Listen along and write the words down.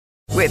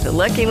With the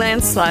Lucky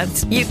Land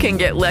Slots, you can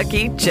get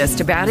lucky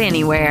just about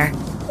anywhere.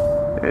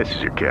 This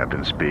is your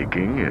captain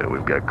speaking.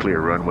 We've got clear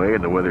runway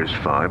and the weather's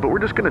fine, but we're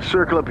just going to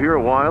circle up here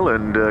a while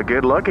and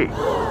get lucky.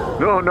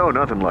 No,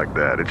 nothing like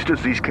that. It's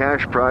just these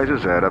cash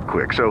prizes add up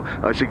quick. So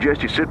I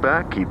suggest you sit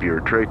back, keep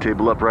your tray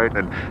table upright,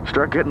 and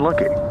start getting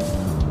lucky.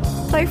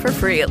 Play for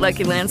free at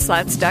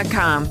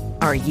LuckyLandSlots.com.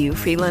 Are you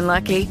feeling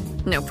lucky?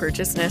 No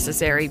purchase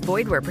necessary.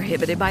 Void where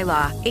prohibited by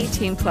law.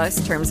 18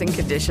 plus terms and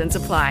conditions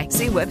apply.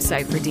 See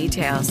website for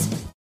details.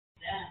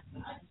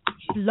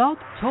 Blog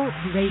Talk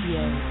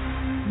Radio.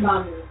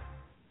 Mommy.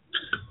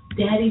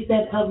 Daddy's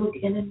that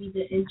public enemy,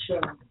 the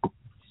intro.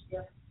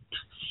 Yep.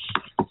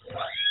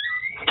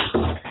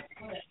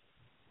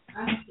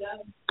 I'm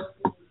done.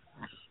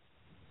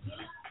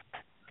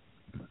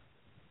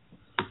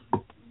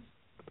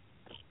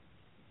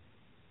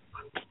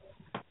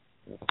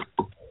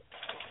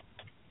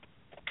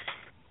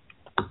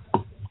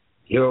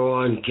 You're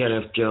on,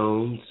 Kenneth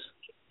Jones.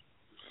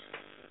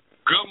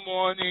 Good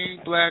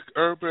morning, Black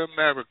Urban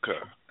America.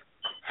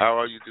 How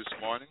are you this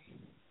morning?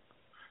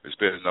 It's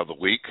been another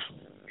week.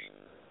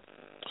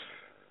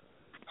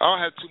 I don't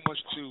have too much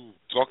to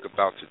talk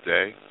about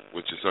today,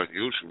 which is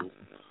unusual,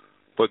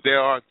 but there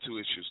are two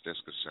issues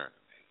that's concerning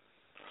me.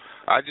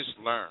 I just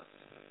learned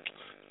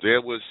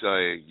there was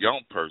a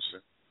young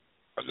person,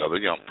 another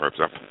young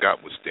person, I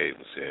forgot what state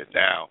it was in.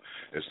 Now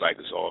it's like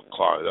it's all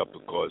clogged up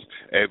because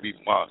every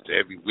month,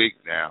 every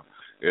week now,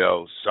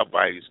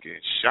 somebody's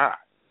getting shot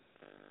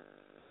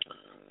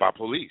by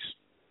police.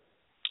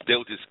 There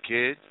was this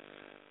kid,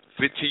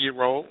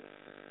 15-year-old,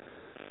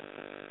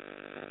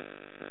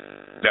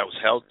 that was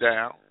held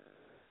down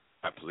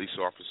by a police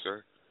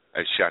officer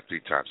and shot 3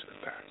 times in the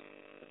back.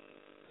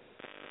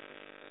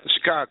 In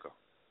Chicago,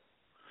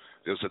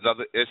 there was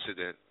another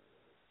incident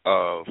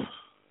of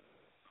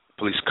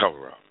police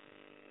cover-up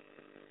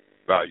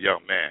by a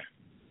young man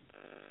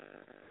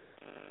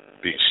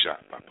being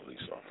shot by a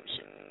police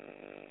officer.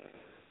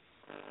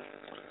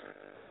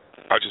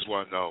 I just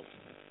want to know,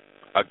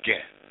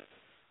 again,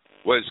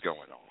 what is going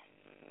on?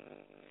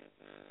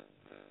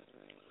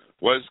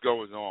 What is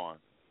going on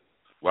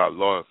with our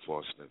law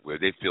enforcement where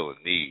they feel a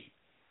need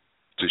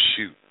to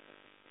shoot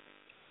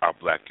our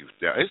black youth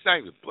down? It's not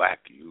even black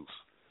youth.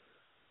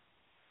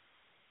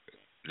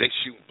 They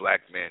shoot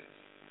black men,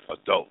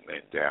 adult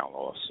men down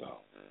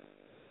also.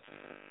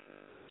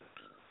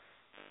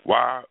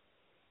 Why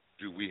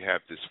do we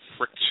have this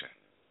friction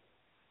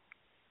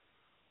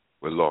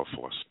with law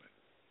enforcement?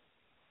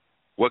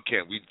 What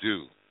can we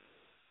do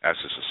as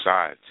a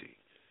society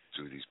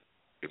to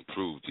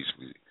improve this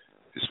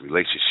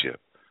relationship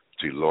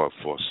between law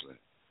enforcement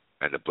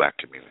and the black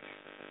community?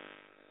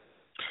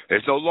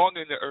 It's no longer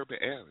in the urban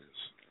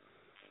areas.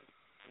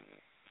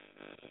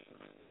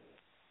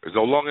 It's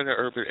no longer in the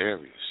urban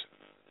areas.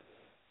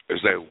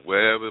 It's like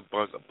wherever a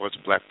bunch of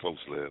black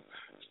folks live,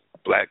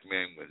 black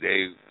men,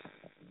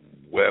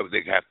 wherever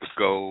they have to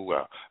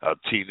go,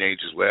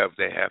 teenagers, wherever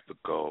they have to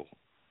go,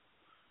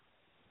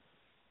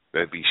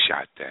 they'll be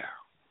shot down.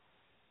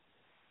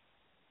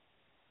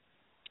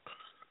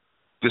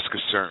 This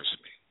concerns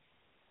me.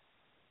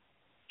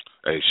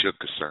 It should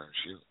concern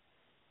you.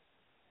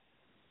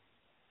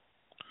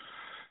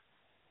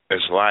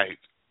 It's like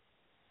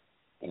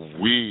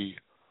we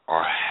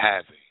are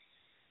having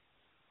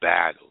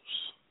battles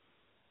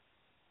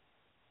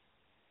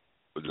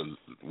with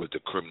the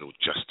criminal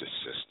justice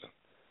system.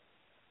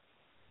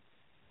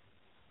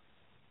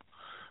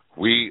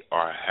 We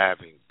are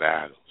having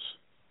battles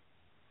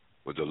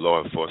with the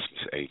law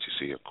enforcement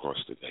agency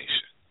across the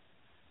nation.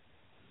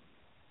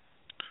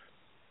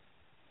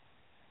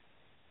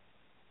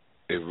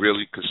 It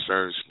really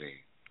concerns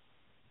me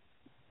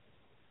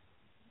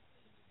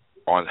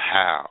on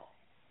how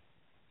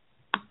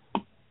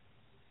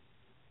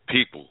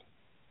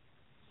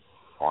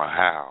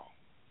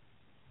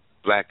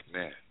black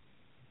men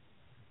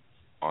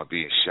are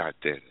being shot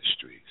dead in the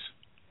streets.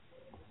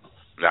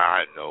 Now,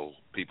 I know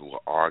people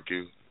will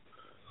argue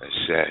and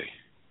say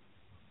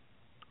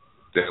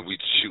that we're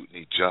shooting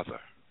each other.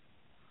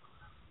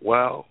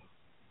 Well,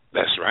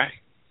 that's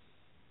right.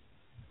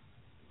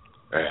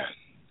 And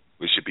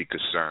we should be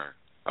concerned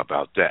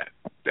about that.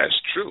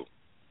 That's true.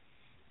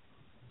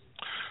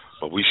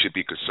 But we should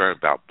be concerned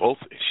about both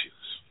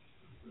issues.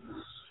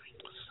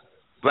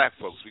 Black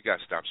folks, we got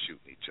to stop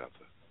shooting each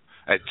other.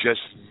 And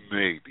just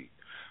maybe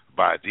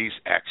by these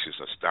actions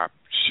of stop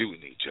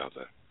shooting each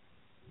other,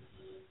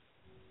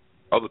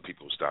 other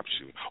people will stop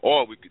shooting.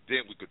 Or we could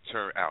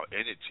turn our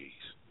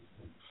energies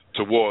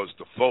towards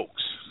the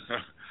folks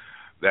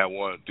that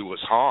want to do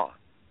us harm.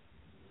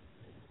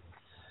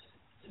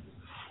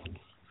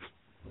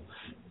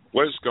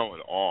 What is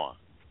going on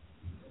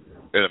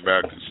in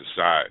American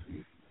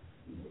society?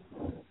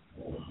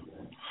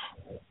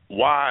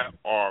 Why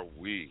are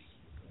we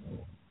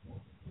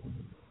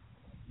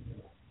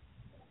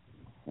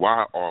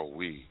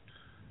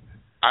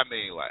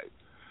like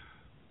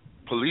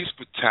police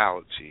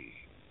brutality,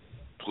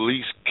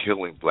 police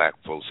killing black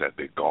folks have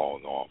been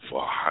going on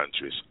for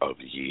hundreds of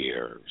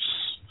years.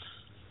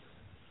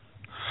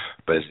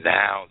 But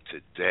now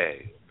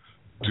today,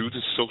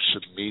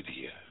 social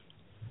media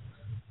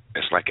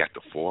is like at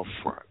the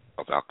forefront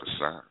of our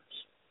concerns.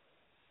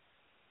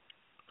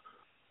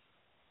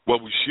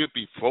 What we should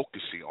be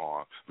focusing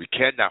on, we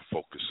cannot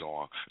focus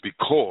on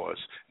because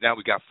now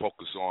we got to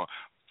focus on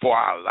for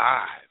our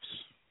lives.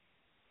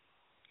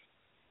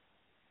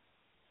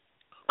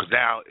 Because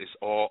now it's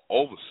all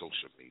over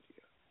social media.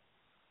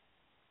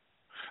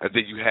 And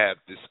then you have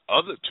this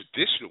other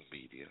traditional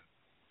media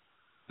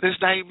that's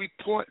not even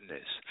reporting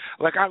this.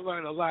 Like, I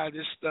learned a lot of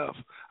this stuff.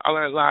 I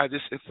learned a lot of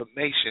this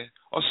information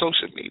on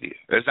social media.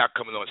 It's not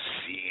coming on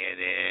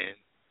CNN,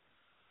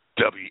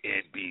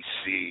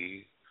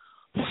 WNBC,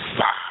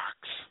 Fox.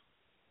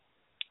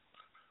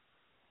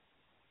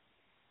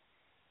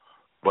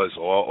 But it's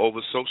all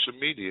over social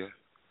media.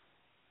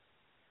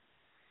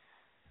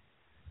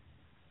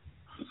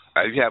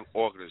 And you have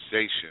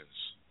organizations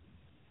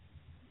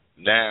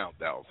now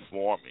that are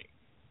forming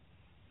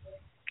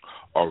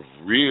or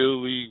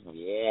really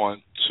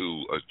want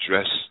to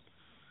address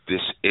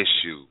this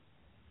issue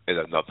in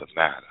another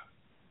manner.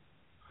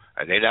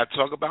 And they're not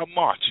talking about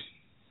marching.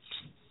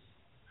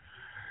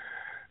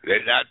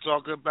 They're not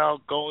talking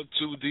about going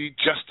to the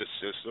justice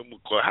system.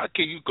 How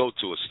can you go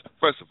to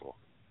first of all,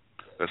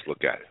 let's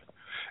look at it.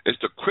 It's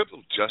the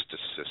criminal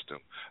justice system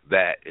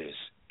that is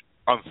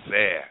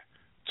unfair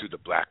to the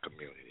black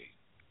community.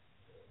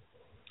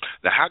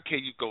 Now, how can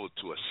you go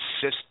to a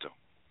system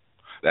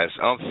that's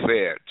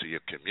unfair to your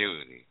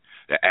community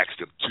that asks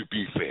them to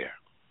be fair?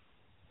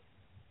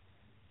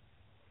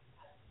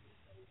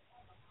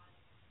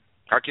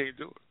 How can you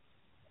do it?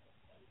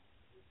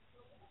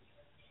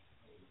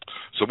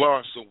 So what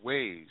are some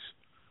ways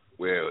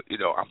where,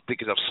 I'm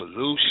thinking of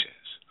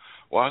solutions.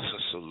 What are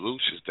some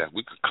solutions that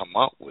we could come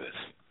up with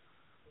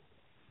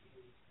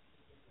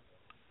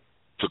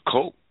to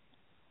cope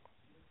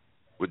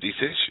with these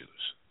issues?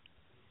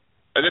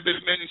 And there have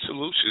been many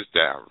solutions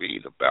that I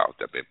read about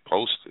that have been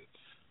posted.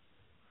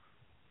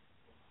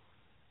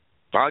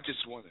 But I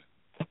just want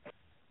to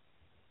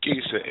give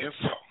you some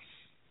info.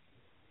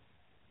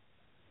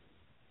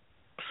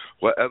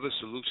 Whatever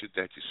solution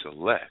that you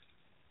select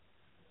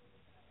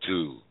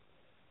to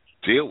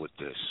deal with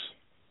this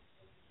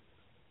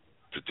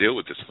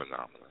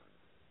phenomenon,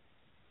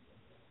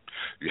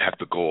 you have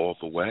to go all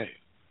the way.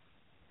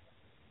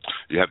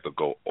 You have to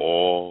go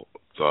all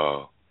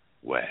the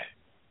way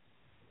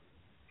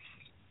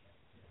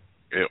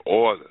in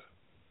order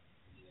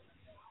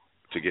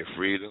to get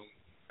freedom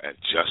and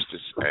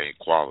justice and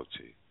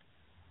equality.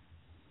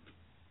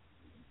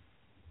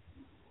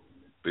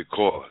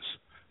 Because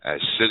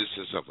as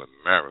citizens of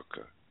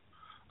America,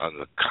 under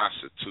the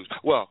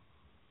Constitution,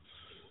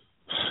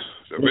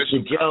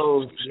 Mr.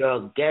 Jones,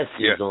 your guest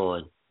is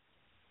on.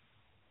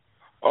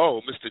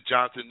 Oh, Mr.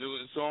 Jonathan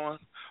Newton's on?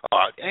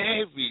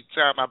 Every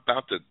time I'm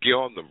about to get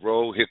on the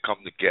road, here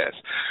come the guest.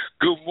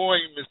 Good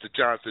morning, Mr.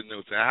 Jonathan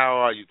Newton. How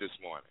are you this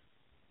morning?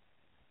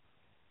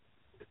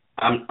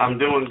 I'm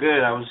doing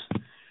good.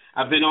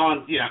 I've been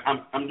on. Yeah,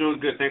 I'm doing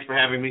good. Thanks for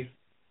having me.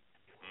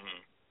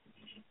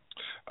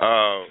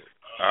 I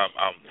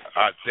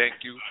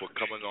thank you for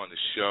coming on the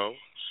show.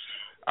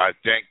 I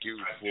thank you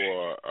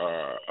for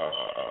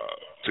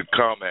to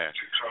come and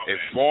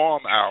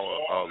inform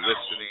our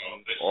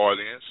listening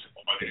audience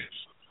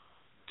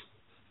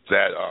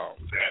that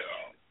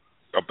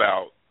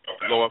about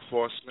law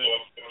enforcement,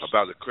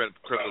 about the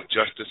criminal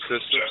justice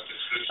system.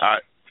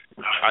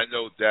 I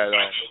know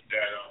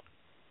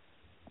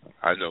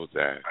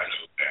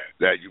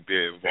that you've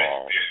been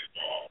involved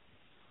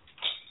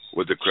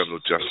with the criminal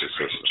justice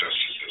system.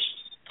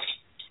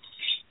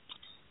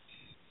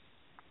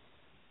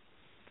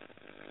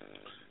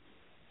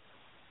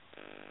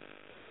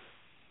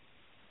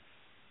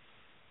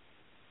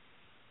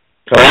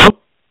 Hello?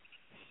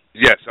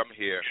 Yes, I'm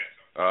here.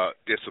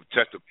 There's some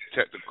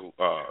technical.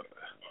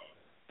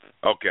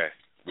 Okay,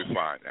 we're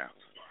fine now.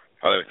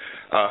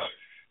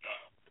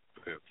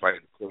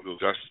 Fighting criminal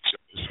justice.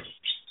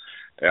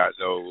 And I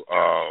know.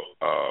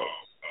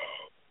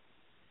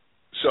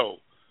 So,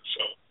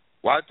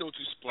 why don't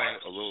you explain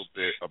a little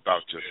bit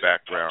about your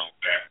background?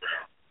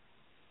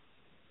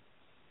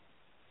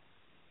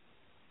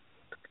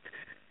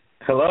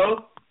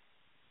 Hello?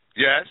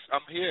 Yes,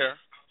 I'm here.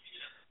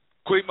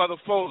 Queen Mother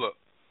Fuller.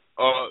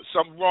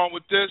 Something wrong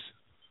with this?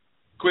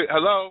 Quick,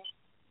 hello?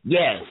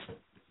 Yes.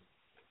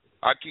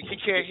 He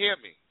can't hear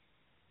me.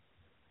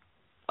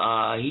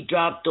 He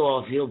dropped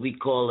off. He'll be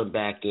calling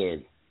back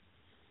in.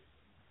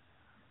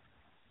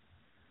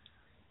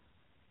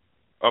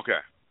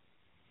 Okay.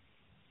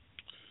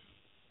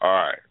 All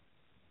right.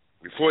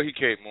 Before he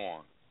came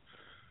on,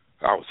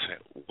 I was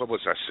saying, what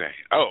was I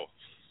saying? Oh.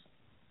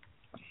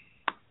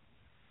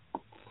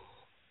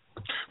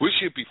 We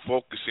should be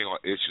focusing on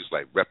issues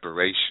like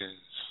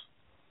reparations,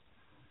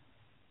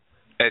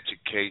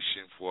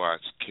 education for our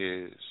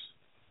kids,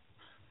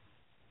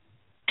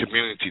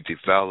 community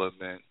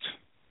development,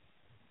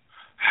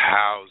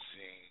 housing.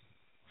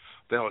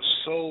 There are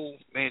so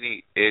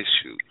many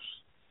issues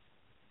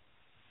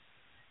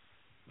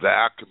that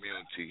our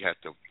community had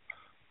to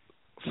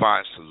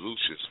find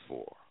solutions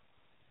for.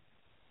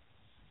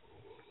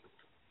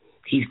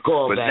 He's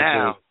called But back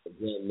now, in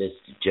again,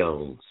 Mr.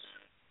 Jones.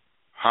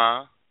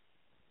 huh?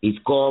 He's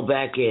called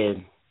back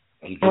in.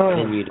 He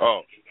continued.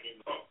 Oh,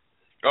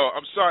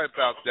 I'm sorry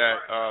about that,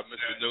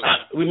 Mr.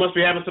 Newton. We must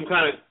be having some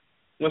kind of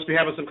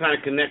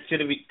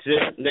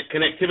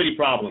connectivity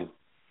problem.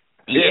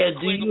 Yeah,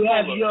 do you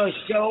have your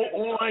show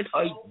on,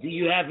 or do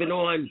you have it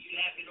on?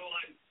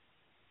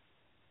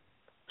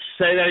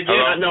 Say that again.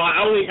 Hello? No,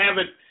 I only have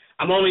it.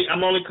 I'm only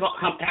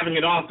having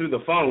it on through the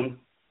phone.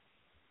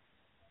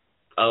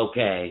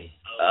 Okay.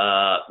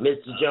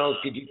 Mr. Jones,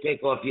 could you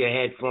take off your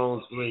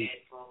headphones, please?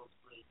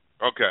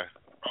 Okay.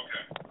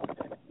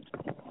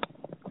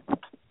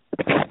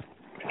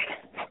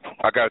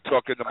 I got to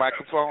talk in the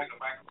microphone?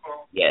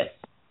 Yes.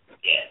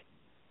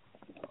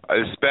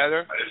 Is this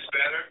better?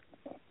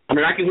 I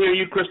mean, I can hear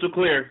you crystal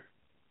clear.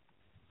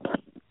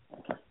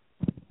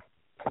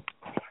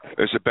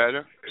 Is it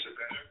better?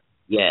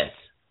 Yes.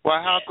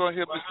 Well, how am I going to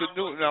hear Mr.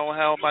 Newton? I don't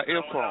have my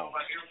earphones.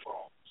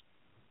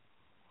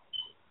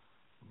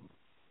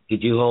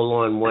 Could you hold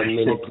on 1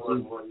 minute,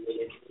 please?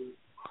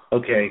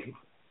 Okay.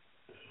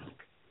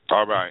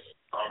 All right.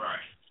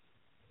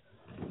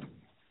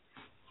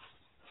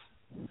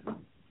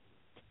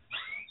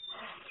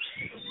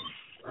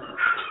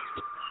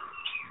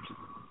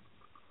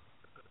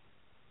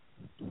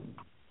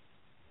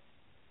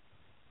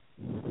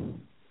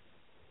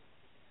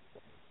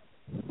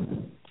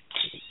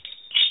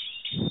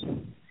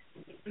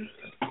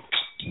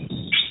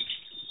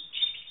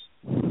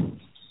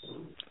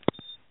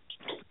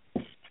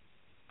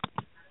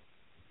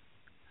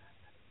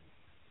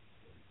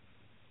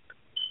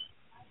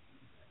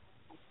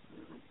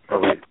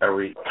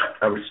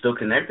 Are we still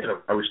connected?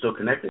 Are we still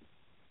connected?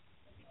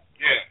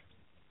 Yeah.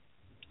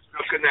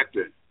 Still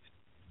connected.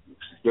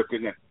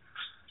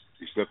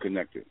 You're still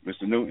connected.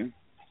 Mr. Newton?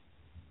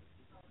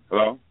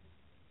 Hello?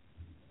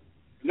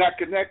 You're not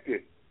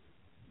connected.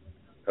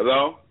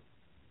 Hello?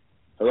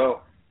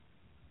 Hello?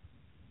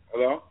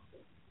 Hello?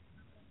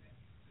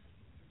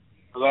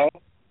 Hello?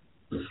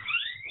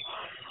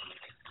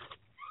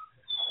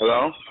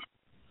 Hello?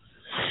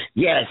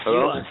 Yes,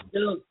 Hello? you are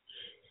still.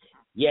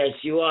 Yes,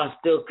 you are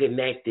still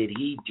connected.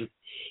 He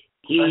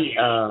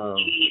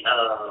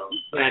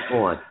back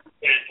on.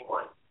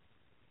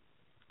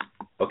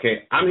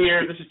 Okay, I'm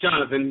here. This is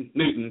Jonathan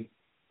Newton.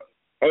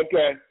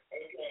 Okay.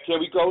 Can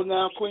we go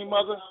now, Queen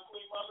Mother?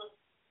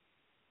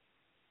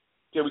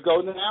 Can we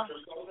go now?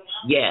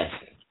 Yes.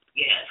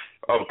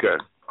 Okay.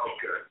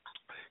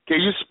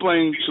 Can you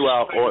explain to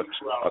our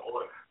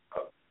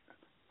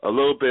a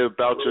little bit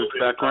about your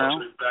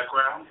background?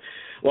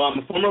 Well, I'm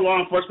a former law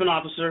enforcement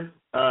officer.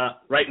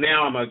 Right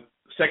now, I'm a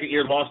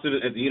second-year law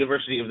student at the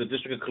University of the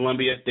District of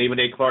Columbia, David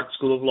A. Clark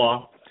School of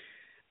Law.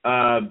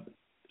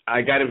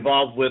 I got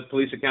involved with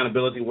police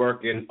accountability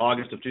work in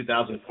August of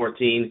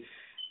 2014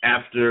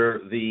 after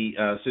the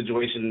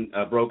situation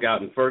broke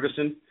out in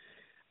Ferguson.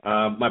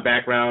 My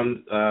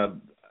background,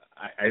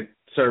 I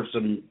served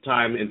some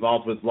time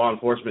involved with law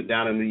enforcement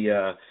down in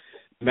the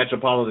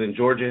metropolitan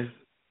Georgia,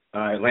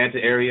 Atlanta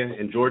area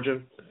in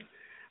Georgia,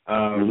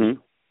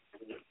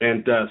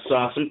 and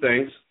saw some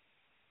things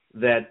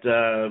that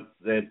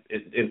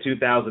in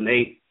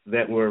 2008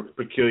 that were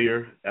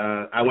peculiar.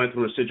 I went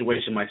through a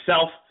situation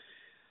myself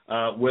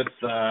with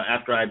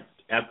after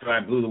I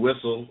blew the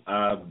whistle.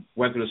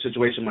 Went through a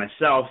situation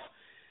myself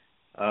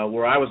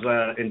where I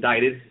was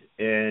indicted,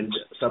 and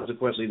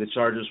subsequently the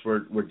charges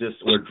were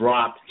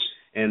dropped,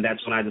 and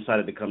that's when I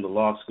decided to come to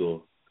law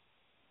school.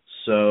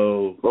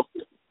 So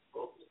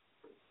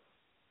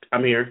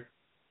I'm here.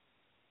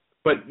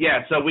 But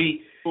yeah, so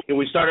we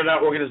started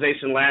our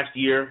organization last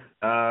year.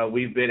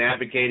 We've been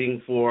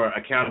advocating for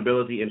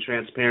accountability and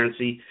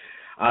transparency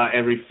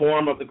and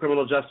reform of the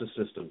criminal justice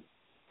system.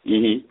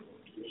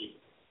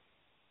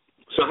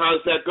 So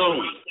how's that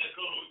going?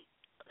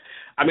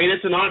 I mean,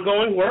 it's an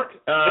ongoing work.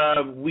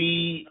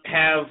 We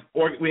have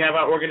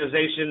our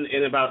organization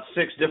in about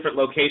 6 different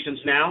locations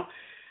now.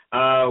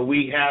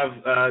 We have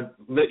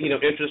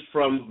interest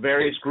from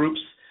various groups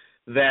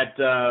that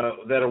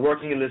are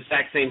working in the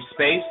exact same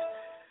space.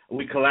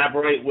 We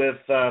collaborate with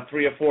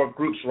 3 or 4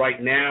 groups right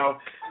now.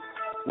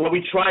 What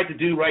we try to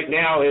do right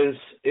now is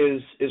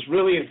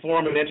really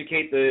inform and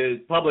educate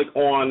the public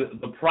on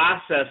the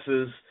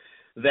processes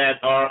that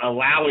are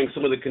allowing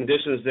some of the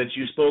conditions that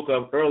you spoke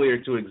of earlier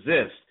to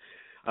exist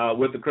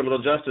with the criminal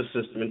justice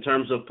system in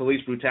terms of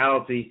police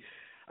brutality.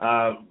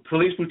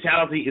 Police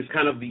brutality is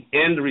kind of the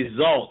end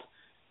result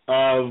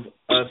of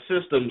a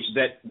system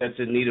that's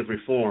in need of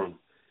reform.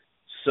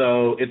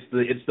 So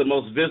it's the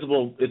most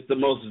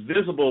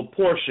visible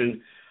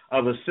portion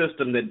of a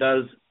system that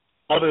does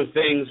other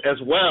things as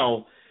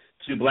well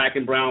to black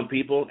and brown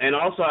people, and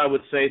also I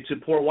would say to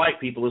poor white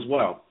people as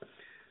well.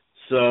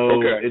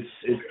 So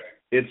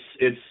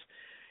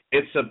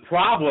it's a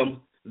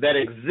problem that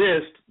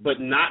exists, but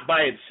not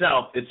by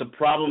itself. It's a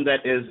problem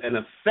that is an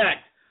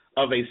effect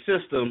of a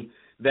system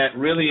that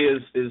really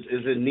is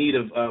in need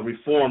of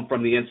reform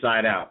from the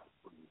inside out.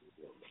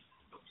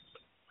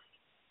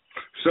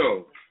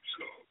 So.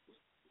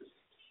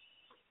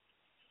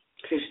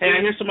 Hey,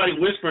 I hear somebody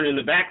whispering in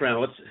the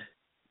background.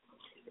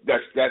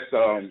 That's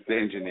the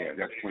engineer.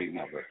 That's Queen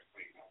Mother.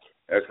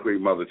 That's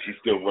Queen Mother. She's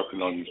still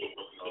working on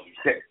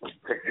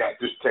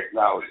this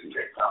technology.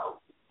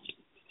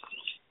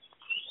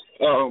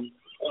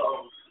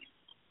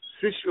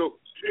 Official.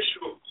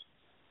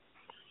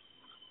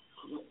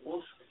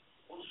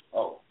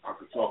 Oh, I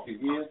can talk in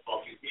here?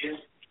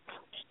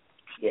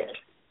 Yeah.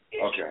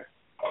 Okay.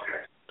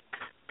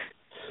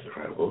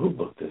 Incredible. Who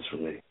booked this for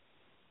me?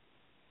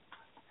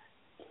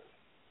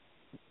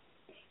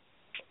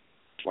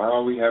 Why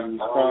are we having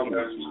these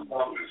problems?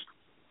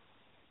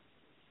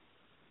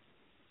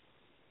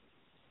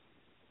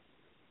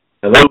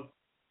 Hello?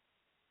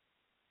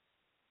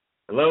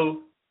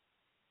 Hello?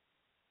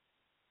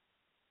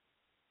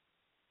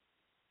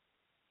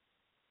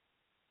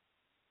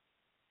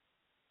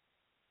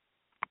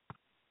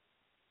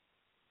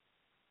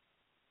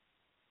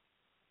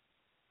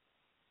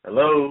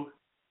 Hello?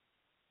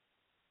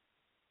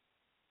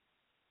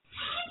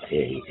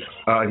 There you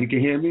go. You can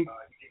hear me?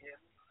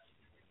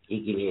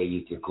 He can hear you.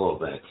 You can call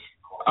back.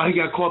 Oh, you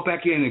got to call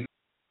back in.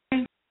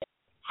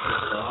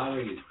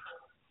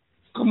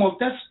 Come on,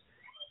 that's...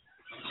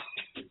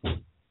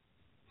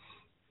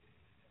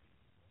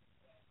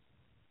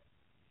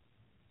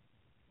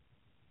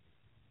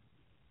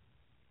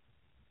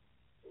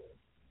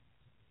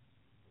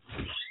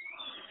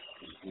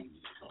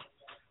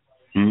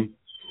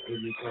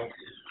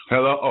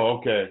 Hello? Oh,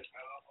 okay.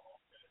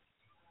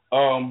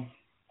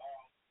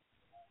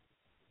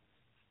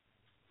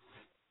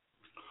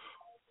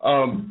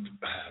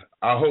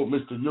 I hope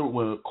Mr. Newton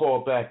will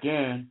call back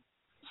in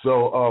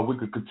so we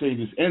could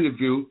continue this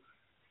interview.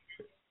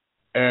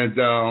 And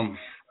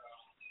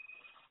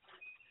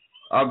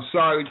I'm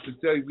sorry to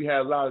tell you we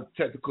had a lot of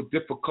technical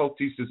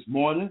difficulties this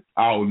morning.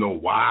 I don't know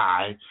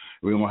why.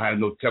 We don't have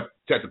no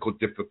technical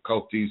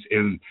difficulties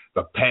in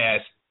the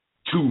past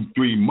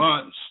 2-3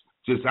 months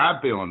since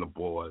I've been on the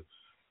board.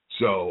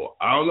 So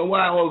I don't know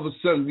why all of a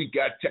sudden we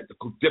got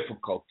technical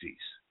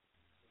difficulties.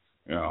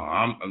 You know,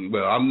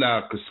 I'm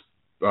not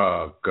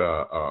a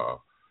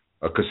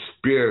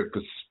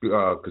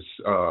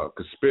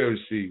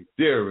conspiracy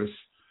theorist,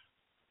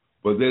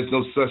 but there's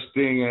no such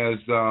thing as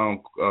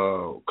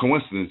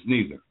coincidence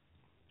neither.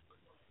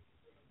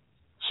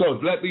 So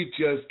let me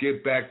just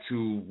get back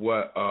to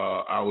what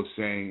I was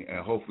saying,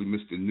 and hopefully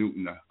Mr.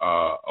 Newton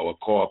will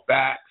call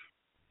back.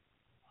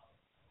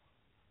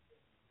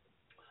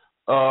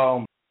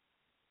 I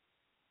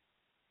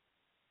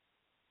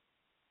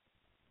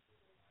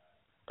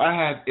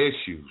have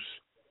issues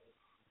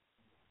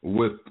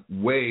with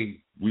the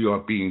way we are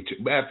being.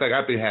 Matter of fact,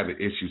 I've been having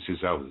issues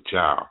since I was a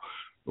child.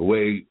 The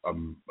way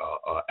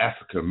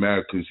African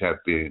Americans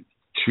have been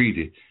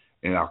treated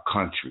in our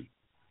country.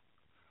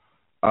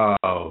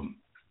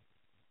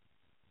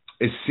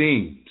 It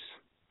seems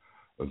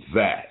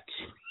that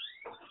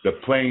the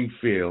playing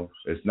field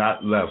is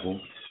not level.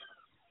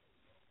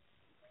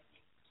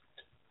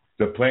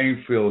 The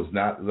playing field is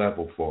not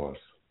level for us.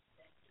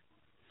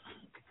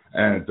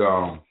 And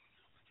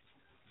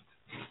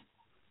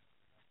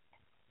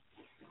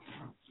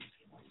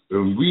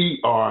we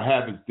are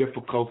having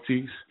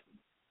difficulties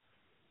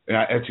in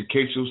our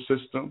educational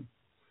system.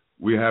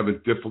 We're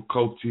having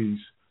difficulties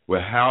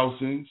with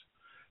housing.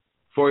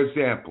 For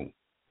example,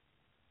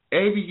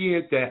 every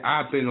year that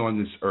I've been on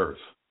this earth,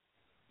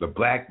 the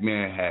black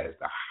man has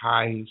the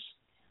highest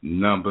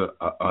number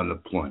of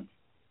unemployment.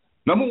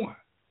 Number one.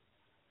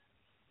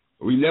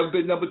 We never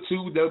been number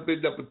two, never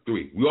been number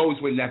three. We always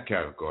win that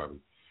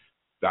category.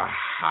 The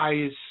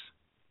highest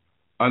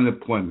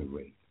unemployment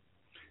rate.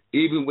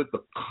 Even with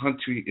the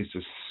country is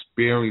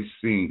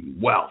experiencing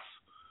wealth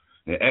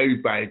and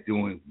everybody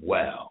doing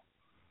well,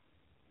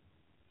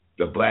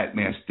 the black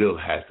man still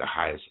has the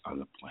highest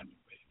unemployment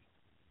rate.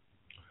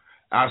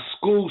 Our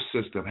school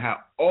system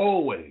have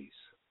always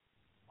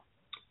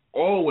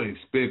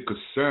been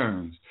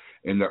concerns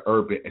in the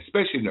urban,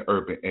 especially in the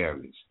urban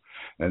areas.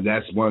 And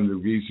that's one of the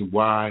reasons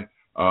why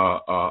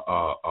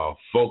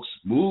folks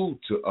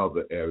move to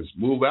other areas,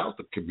 move out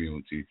the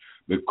community,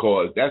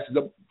 because of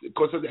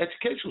the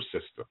educational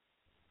system.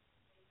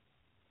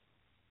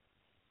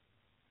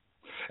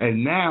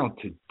 And now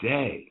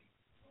today,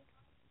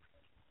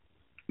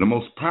 the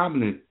most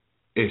prominent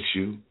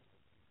issue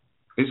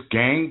is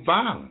gang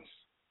violence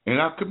in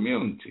our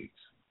communities.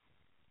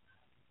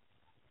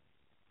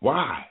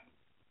 Why?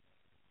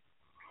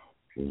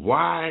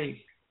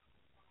 Why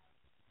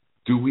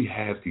do we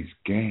have these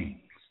gangs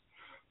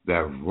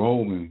that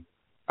roll in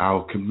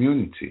our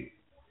community?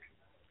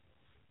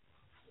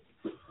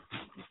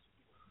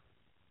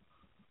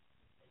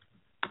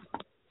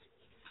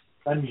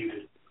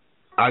 Unmuted.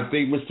 I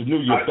think, Mr. New,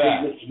 you're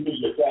back.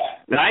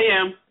 I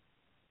am.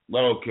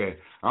 Okay.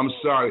 I'm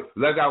sorry.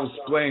 Like I was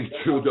explaining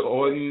to the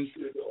audience,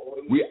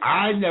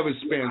 I never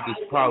experienced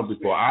this problem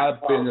before.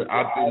 I've been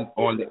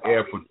on the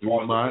air for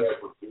 3 months.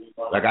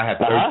 Like I had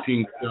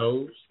 13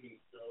 shows.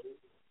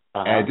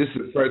 And this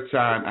is the first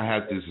time I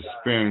had this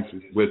experience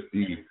with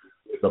the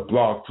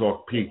Blog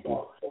Talk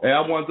people. And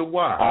I wonder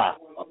why.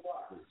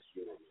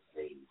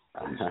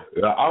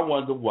 I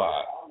wonder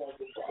why.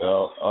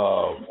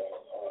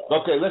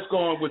 Okay, let's go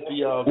on with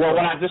the. Well,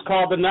 when I just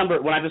called the number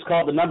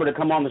to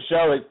come on the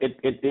show,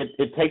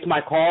 it takes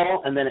my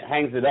call and then it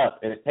hangs it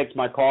up, and it takes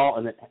my call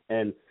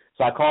and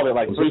so I called it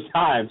like 3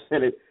 times,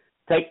 and it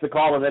takes the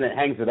call and then it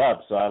hangs it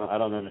up. So I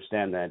don't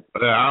understand that.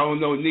 I don't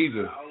know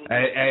neither.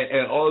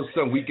 And all of a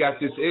sudden we got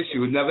this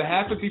issue. It never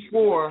happened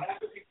before.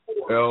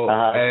 You know,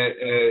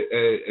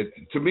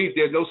 to me,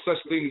 there's no such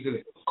thing as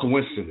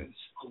coincidence.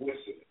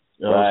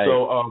 Right.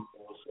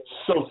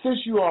 So since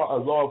you are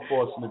a law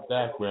enforcement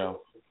background,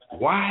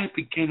 why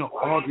begin an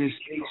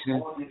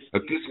organization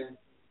against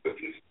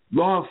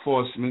law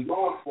enforcement?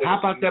 How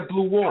about that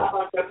blue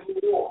wall?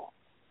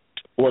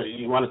 What,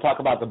 you want to talk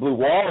about the blue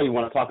wall, or you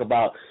want to talk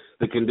about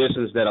the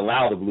conditions that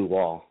allow the blue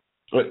wall?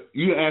 But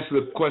you answer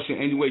the question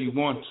any way you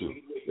want to.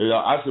 You know,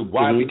 I said,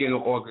 why begin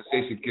an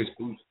organization against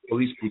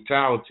police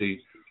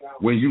brutality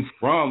when you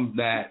from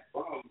that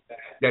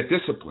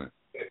discipline,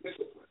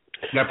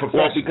 that profession?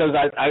 Well, because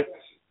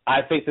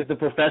I think that the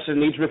profession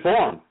needs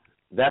reform.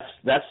 That's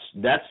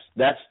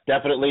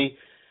definitely,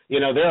 you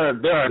know,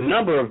 there are a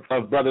number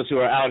of brothers who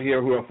are out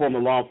here who are former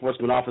law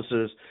enforcement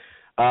officers.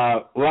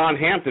 Ron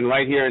Hampton,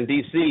 right here in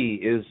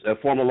D.C., is a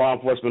former law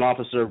enforcement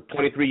officer,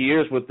 23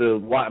 years with the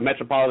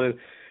Metropolitan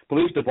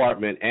Police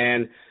Department,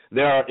 and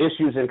there are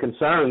issues and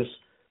concerns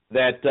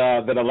that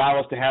allow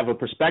us to have a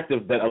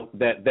perspective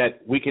that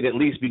we can at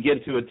least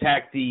begin to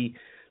attack the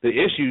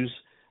issues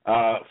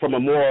from a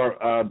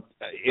more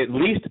at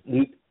least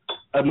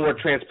a more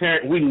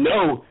transparent. We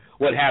know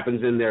what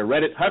happens in there.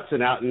 Reddit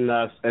Hudson out in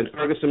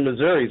Ferguson,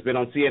 Missouri, has been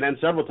on CNN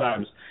several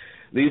times.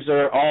 These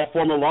are all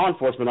former law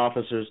enforcement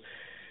officers.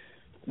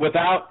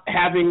 Without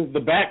having the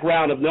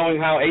background of knowing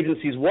how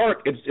agencies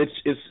work, it's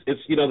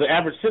you know, the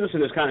average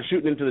citizen is kind of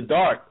shooting into the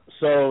dark.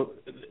 So,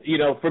 you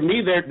know, for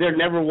me, there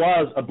never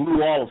was a blue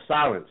wall of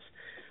silence.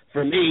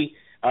 For me,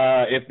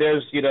 if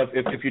there's, you know,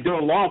 if you're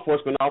doing law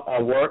enforcement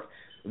work,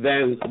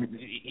 then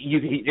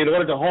in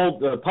order to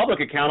hold the public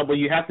accountable,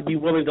 you have to be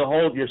willing to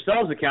hold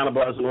yourselves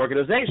accountable as an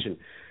organization.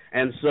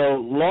 And so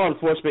law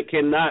enforcement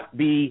cannot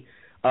be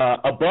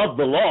above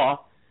the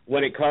law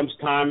when it comes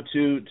time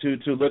to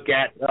look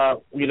at,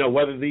 you know,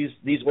 whether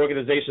these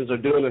organizations are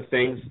doing the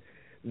things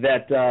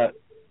that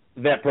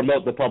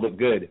promote the public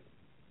good.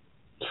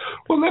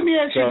 Well, let me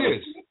ask you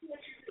this.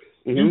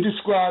 You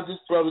described this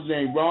brother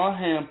named Ron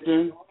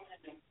Hampton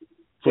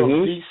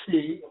from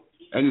D.C.,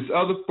 and this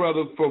other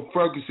brother from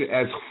Ferguson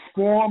as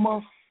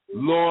former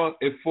law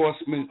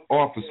enforcement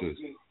officers.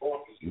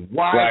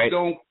 Why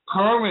don't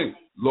current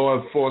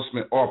law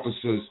enforcement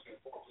officers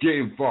get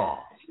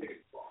involved?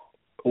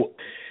 And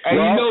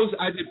he knows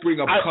I did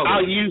bring up color.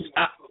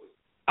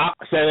 I'll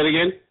say that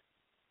again.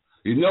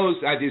 He knows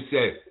I just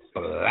said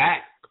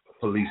black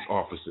police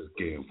officers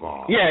get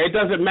involved. Yeah, it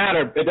doesn't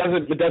matter. It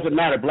doesn't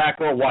matter,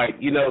 black or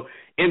white. You know,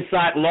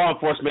 inside law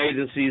enforcement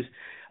agencies,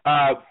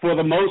 for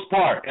the most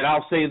part, and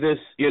I'll say this,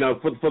 you know,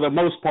 for the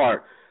most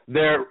part,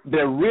 there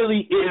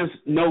really is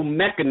no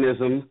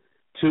mechanism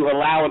to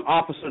allow an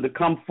officer to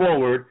come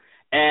forward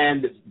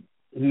and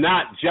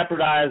not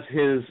jeopardize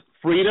his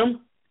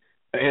freedom,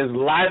 his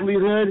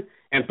livelihood,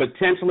 and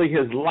potentially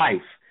his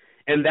life.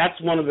 And that's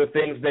one of the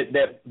things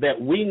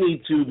that we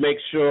need to make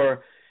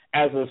sure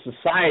as a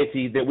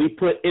society that we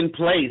put in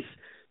place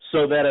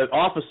so that an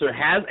officer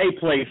has a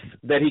place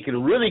that he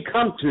can really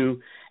come to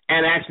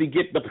and actually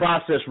get the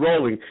process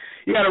rolling.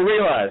 You got to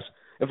realize,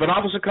 if an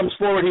officer comes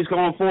forward, he's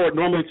going forward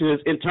normally to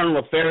his internal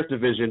affairs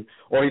division,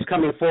 or he's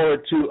coming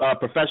forward to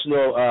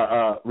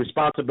professional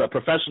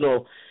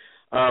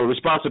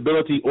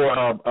responsibility or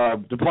a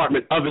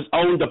department of his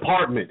own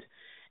department.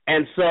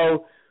 And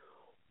so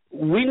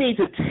we need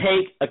to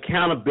take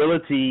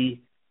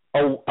accountability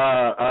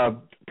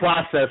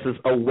processes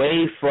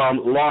away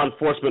from law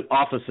enforcement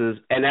officers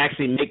and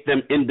actually make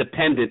them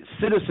independent,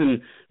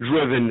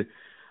 citizen-driven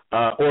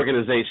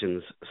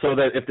organizations, so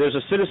that if there's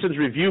a citizens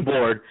review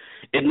board,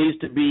 it needs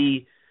to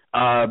be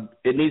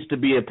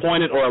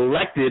appointed or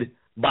elected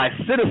by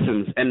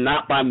citizens and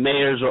not by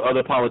mayors or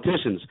other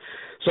politicians.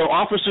 So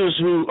officers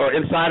who are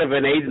inside of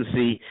an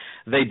agency,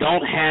 they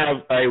don't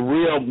have a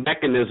real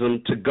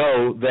mechanism to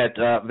go that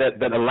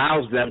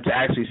allows them to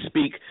actually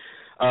speak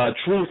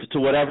truth to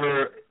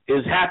whatever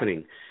is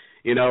happening.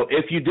 You know,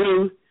 if you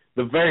do,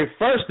 the very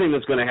first thing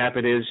that's going to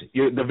happen is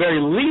the very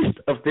least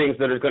of things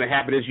that are going to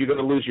happen is you're going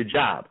to lose your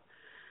job.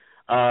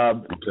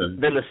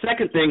 Then the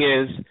second thing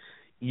is,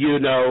 you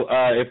know,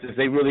 if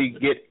they really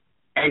get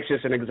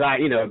anxious and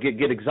anxiety, you know,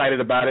 get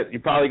excited about it,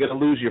 you're probably going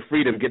to lose your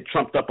freedom, get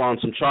trumped up on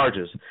some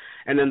charges.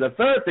 And then the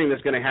third thing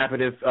that's going to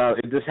happen, if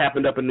this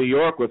happened up in New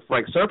York with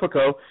Frank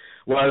Serpico,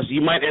 was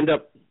you might end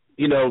up,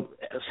 you know,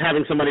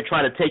 having somebody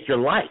try to take your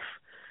life.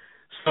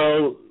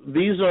 So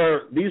these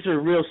are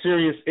real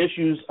serious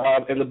issues,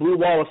 and the blue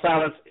wall of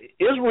silence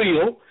is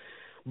real,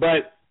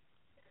 but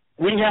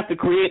we have to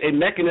create a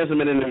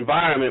mechanism and an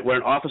environment where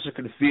an officer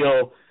can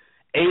feel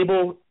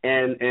able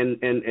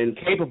and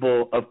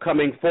capable of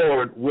coming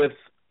forward with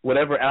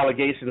whatever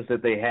allegations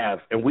that they have,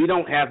 and we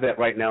don't have that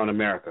right now in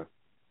America.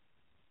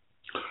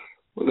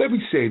 Well, let me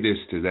say this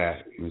to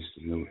that,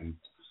 Mr. Newton.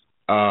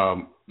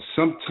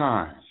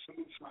 Sometimes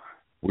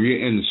when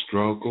you're in the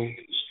struggle,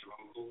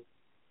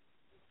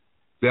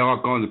 there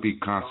are going to be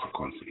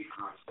consequences,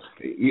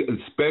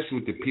 especially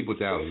with the people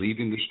that are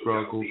leading the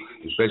struggle,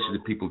 especially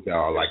the people that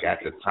are like at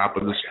the top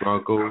of the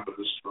struggle,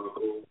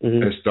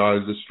 that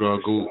started the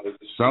struggle.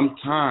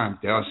 Sometimes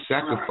there are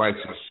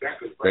sacrifices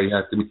they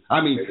have to be.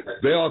 I mean,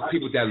 there are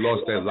people that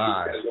lost their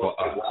lives for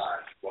us.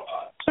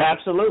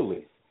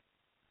 Absolutely.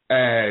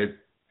 And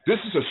this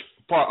is a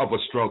part of a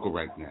struggle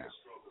right now.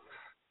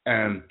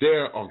 And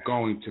there are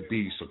going to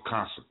be some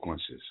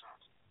consequences.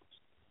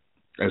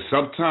 And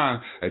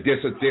sometimes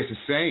there's a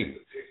saying,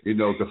 you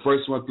know, the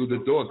first one through the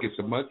door gets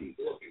the money.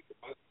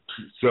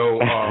 So,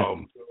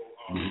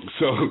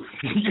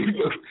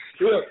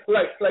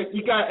 like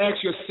you gotta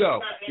ask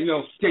yourself, you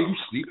know, can you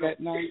sleep at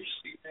night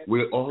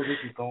with all this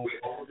going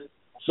on?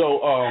 So,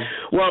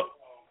 well,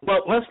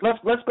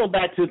 let's go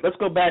back to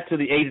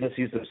the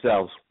agencies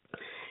themselves.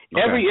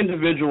 Okay. Every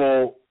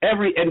individual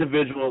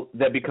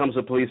that becomes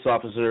a police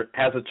officer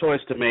has a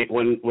choice to make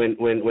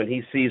when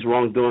he sees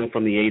wrongdoing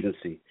from the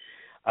agency.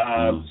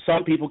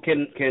 Some people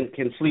can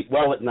sleep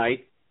well at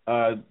night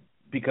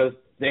because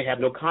they have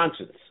no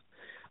conscience.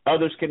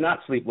 Others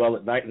cannot sleep well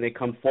at night and they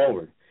come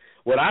forward.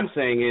 What I'm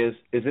saying is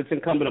it's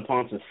incumbent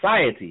upon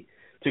society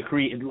to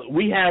create.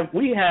 We have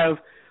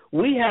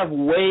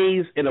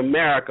ways in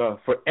America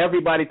for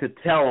everybody to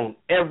tell on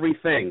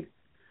everything.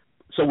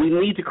 So we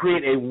need to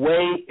create a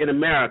way in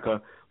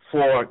America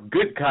for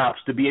good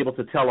cops to be able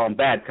to tell on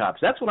bad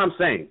cops. That's what I'm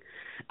saying.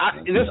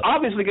 There's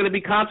obviously going to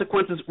be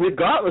consequences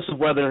regardless of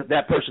whether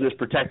that person is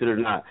protected or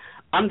not.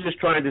 I'm just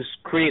trying to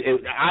create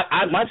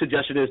my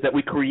suggestion is that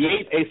we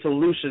create a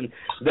solution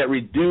that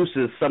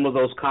reduces some of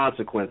those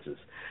consequences.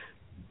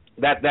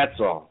 That's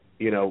all.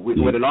 You know,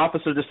 when an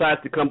officer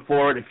decides to come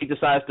forward, if he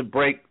decides to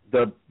break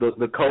the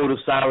code of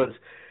silence,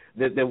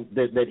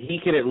 that he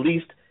can at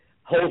least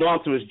hold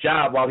on to his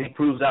job while he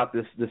proves out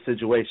this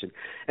situation.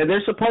 And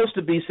there's supposed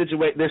to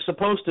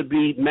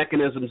be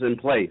mechanisms in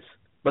place,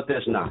 but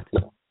there's not.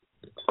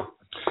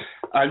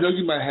 I know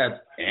you might have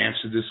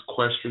answered this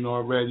question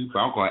already, but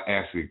I'm going to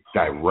ask it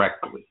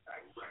directly.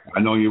 I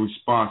know your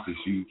responses,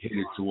 you hit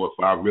it to it,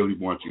 but I really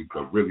want you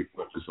to really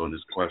focus on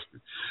this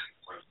question.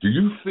 Do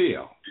you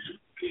feel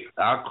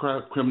our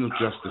criminal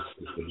justice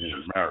system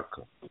in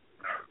America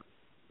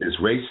is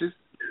racist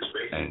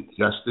and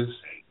justice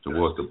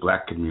towards the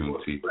black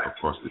community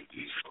across the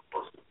nation?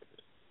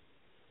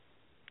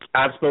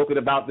 I've spoken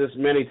about this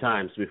many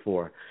times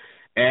before.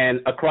 And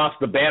across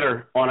the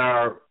banner on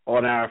our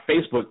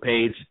Facebook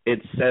page,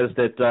 it says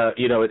that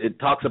it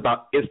talks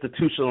about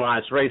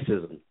institutionalized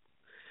racism.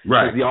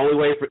 Right. The only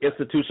way for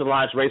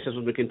institutionalized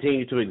racism to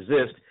continue to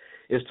exist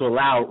is to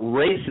allow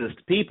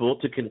racist people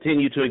to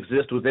continue to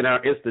exist within our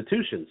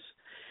institutions.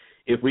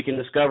 If we can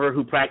discover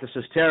who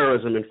practices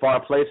terrorism in far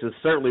places,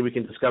 certainly we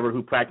can discover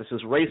who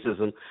practices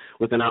racism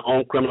within our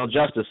own criminal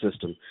justice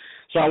system.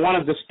 So I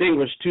want to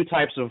distinguish two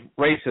types of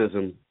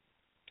racism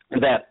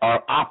that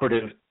are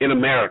operative in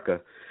America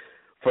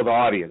for the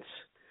audience.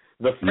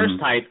 The first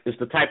type is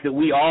the type that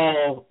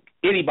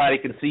anybody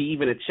can see,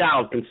 even a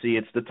child can see.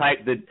 It's the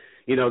type that,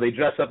 they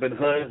dress up in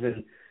hoods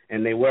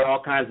and they wear all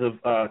kinds of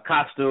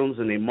costumes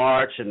and they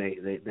march and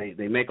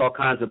they make all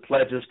kinds of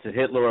pledges to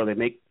Hitler, or they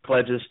make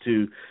pledges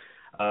to,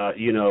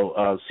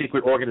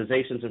 secret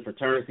organizations and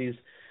fraternities.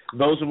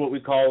 Those are what we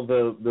call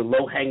the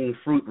low-hanging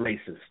fruit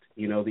racist,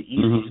 the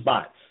easy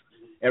spots.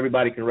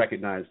 Everybody can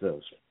recognize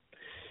those.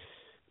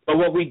 But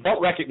what we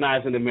don't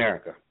recognize in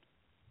America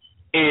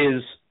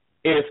is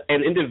if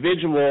an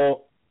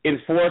individual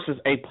enforces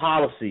a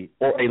policy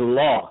or a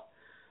law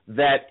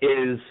that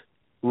is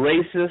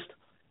racist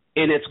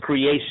in its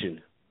creation,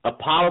 a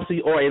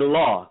policy or a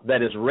law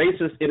that is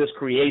racist in its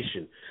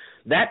creation,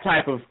 that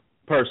type of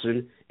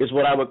person is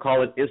what I would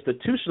call an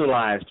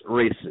institutionalized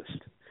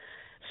racist.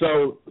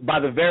 So by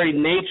the very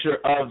nature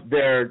of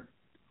their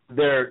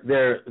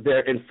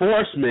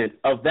enforcement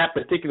of that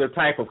particular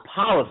type of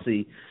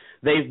policy,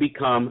 they've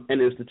become an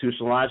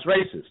institutionalized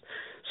racist.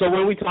 So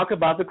when we talk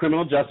about the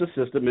criminal justice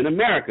system in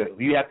America,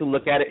 you have to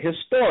look at it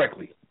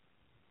historically.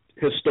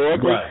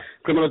 Historically, right.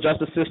 Criminal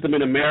justice system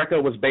in America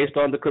was based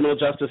on the criminal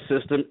justice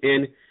system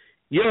in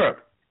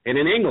Europe and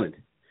in England.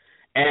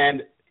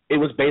 And it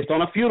was based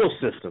on a feudal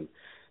system.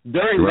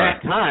 During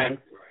that time,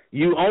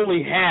 you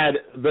only had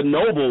the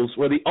nobles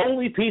were the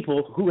only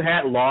people who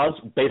had laws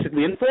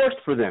basically enforced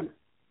for them.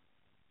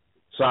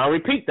 So I'll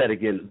repeat that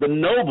again. The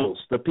nobles,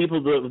 the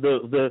people,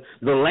 the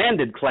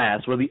landed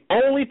class were the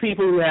only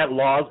people who had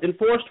laws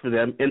enforced for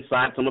them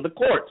inside some of the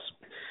courts.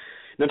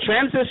 Now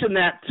transition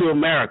that to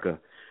America.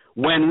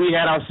 When we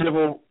had our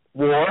Civil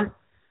War,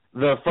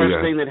 the first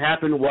thing that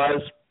happened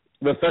was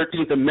the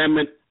 13th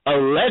Amendment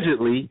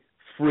allegedly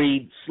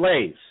freed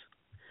slaves.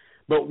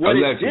 But what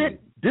it did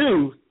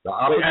do,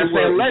 I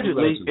say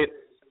allegedly,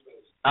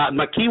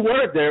 my key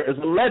word there is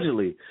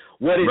allegedly.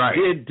 What it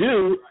did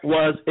do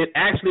was it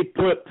actually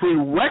put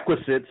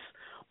prerequisites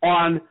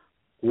on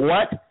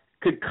what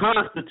could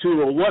constitute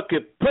or what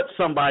could put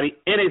somebody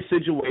in a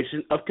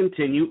situation of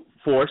continued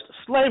forced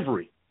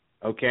slavery,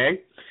 okay?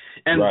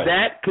 And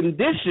that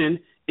condition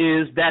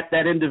is that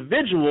that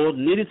individual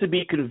needed to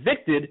be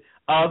convicted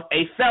of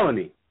a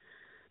felony.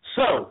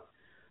 So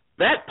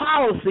that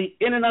policy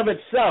in and of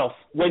itself,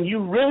 when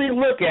you really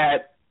look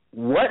at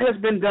what has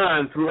been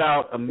done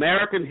throughout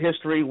American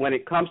history when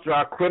it comes to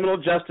our criminal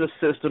justice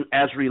system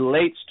as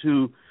relates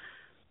to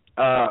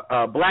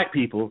black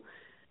people,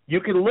 you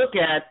can look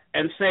at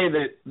and say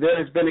that there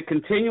has been a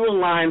continual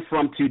line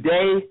from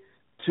today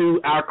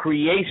to our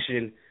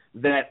creation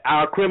that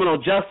our criminal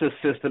justice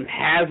system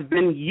has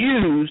been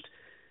used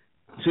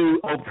to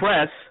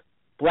oppress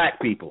black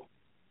people.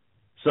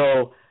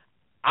 So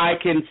I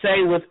can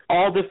say with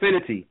all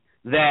definitivity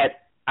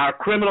that our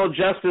criminal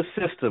justice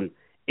system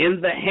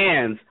in the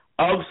hands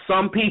of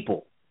some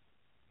people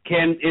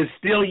is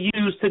still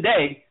used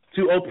today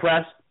to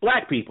oppress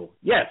black people.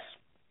 Yes.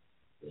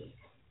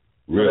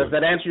 Really? So does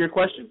that answer your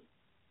question?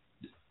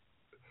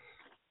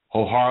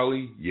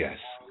 Wholeheartedly, yes.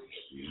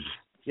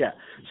 Yeah.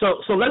 So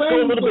let's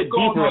go a little bit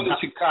deeper in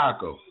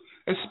Chicago.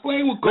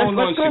 Explain what's going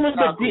on in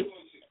Chicago.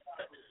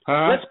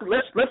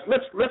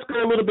 Let's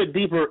go a little bit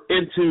deeper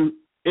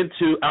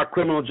into our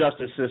criminal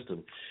justice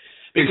system.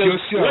 Because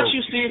what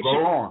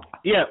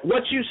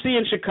you see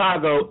in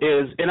Chicago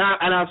is, and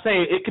I'll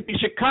say it could be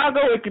Chicago,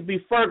 it could be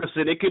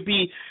Ferguson, it could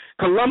be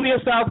Columbia,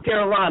 South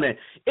Carolina,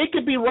 it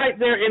could be right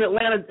there in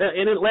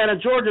Atlanta,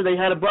 Georgia. They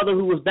had a brother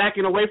who was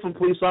backing away from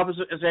police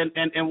officers,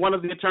 and one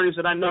of the attorneys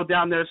that I know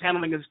down there is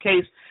handling his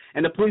case,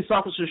 and the police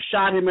officer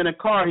shot him in a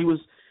car. He was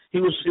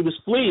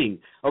fleeing.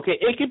 Okay,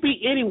 it could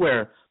be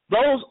anywhere.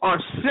 Those are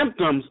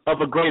symptoms of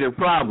a greater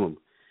problem,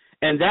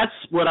 and that's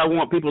what I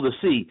want people to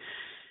see.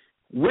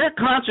 We're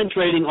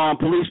concentrating on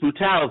police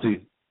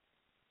brutality,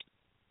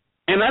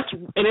 and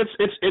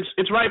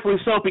it's rightfully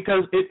so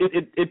because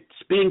it's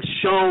being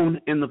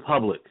shown in the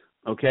public.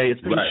 Okay,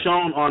 it's being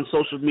shown on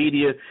social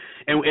media,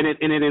 and it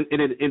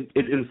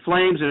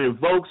inflames and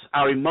invokes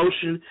our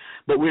emotion.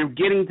 But we're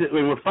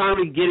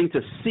finally getting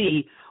to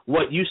see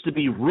what used to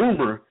be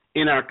rumor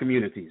in our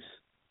communities.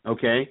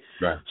 Okay,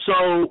 right.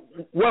 So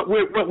what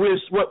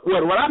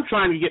I'm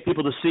trying to get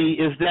people to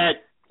see is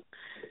that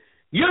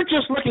you're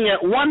just looking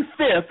at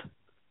 1/5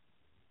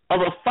 of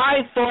a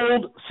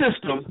fivefold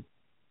system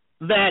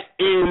that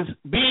is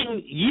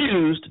being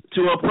used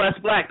to oppress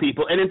black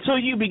people. And until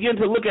you begin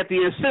to look at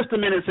the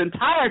system in its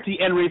entirety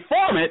and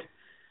reform it,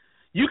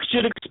 you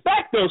should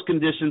expect those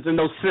conditions and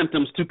those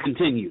symptoms to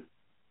continue.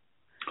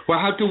 Well,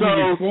 how do we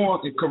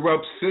reform a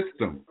corrupt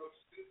system?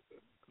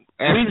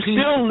 We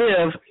still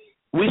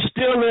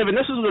live, and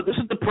this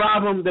is the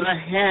problem that I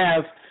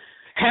have.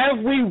 Have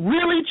we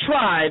really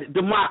tried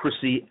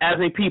democracy as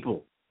a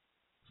people?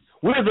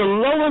 We're the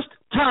lowest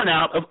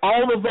turnout of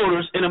all the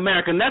voters in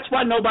America, and that's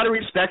why nobody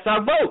respects our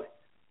vote,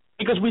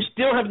 because we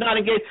still have not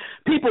engaged.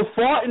 People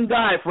fought and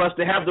died for us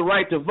to have the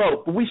right to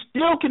vote, but we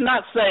still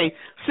cannot say,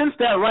 since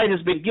that right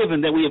has been given,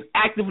 that we have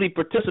actively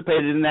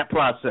participated in that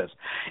process.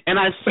 And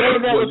I say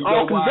that with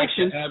all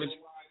conviction.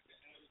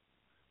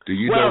 Do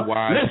you know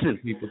why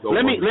people don't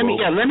want to vote?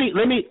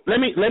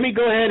 Let me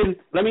go ahead and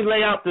let me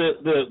lay out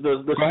the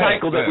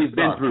cycle that we've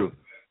been through.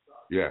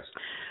 Yes.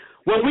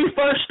 When we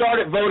first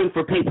started voting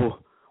for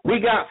people, we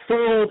got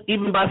fooled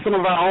even by some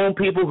of our own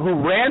people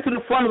who ran to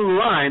the front of the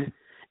line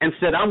and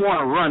said, I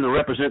want to run to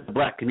represent the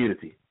black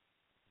community.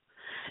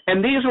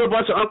 And these were a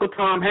bunch of Uncle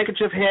Tom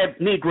handkerchief head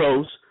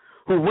Negroes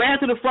who ran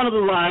to the front of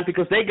the line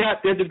because they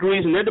got their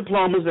degrees and their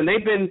diplomas and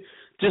they've been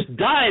just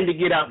dying to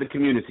get out the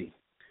community.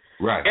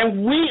 Right.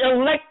 And we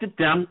elected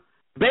them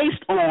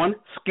based on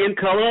skin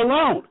color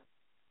alone.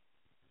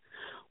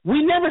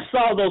 We never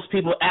saw those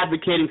people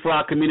advocating for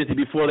our community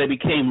before they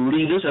became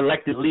leaders,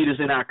 elected leaders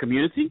in our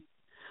community.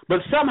 But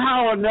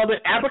somehow or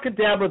another,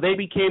 abracadabra, they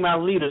became our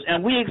leaders.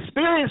 And we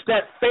experienced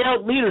that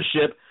failed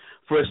leadership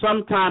for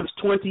sometimes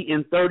 20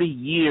 and 30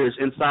 years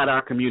inside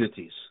our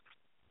communities.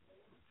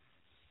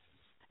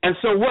 And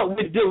so what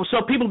we do,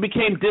 so people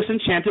became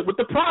disenchanted with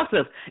the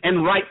process,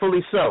 and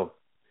rightfully so.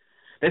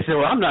 They said,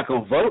 well, I'm not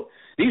going to vote.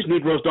 These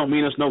Negroes don't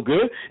mean us no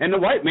good, and the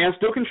white man's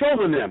still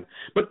controlling them.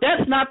 But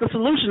that's not the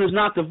solution, is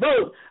not to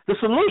vote. The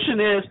solution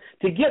is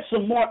to get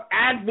some more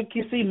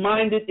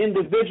advocacy-minded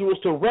individuals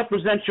to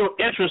represent your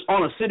interests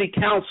on a city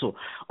council,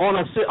 on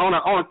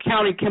a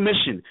county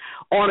commission,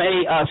 on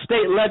a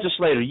state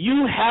legislator.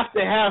 You have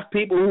to have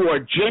people who are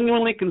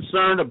genuinely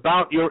concerned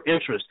about your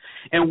interests.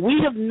 And we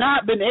have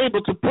not been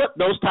able to put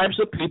those types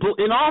of people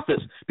in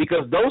office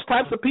because those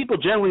types of people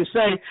generally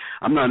say,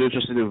 I'm not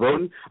interested in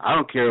voting. I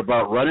don't care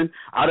about running.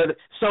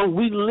 So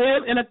we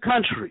live in a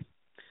country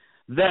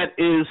that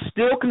is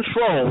still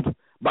controlled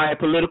by a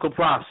political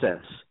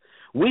process.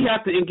 We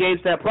have to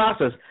engage that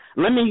process.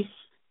 Let me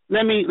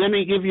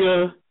give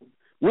you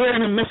we're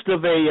in the midst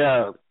of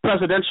a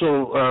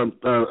presidential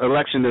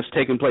election that's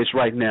taking place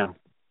right now.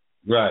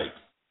 Right.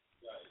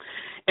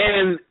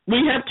 And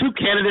we have two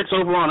candidates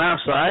over on our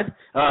side,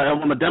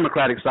 on the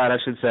Democratic side, I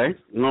should say. I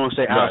don't want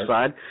to say our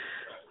side.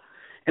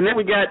 And then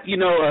we got,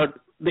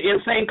 the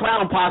insane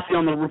clown posse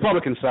on the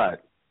Republican side.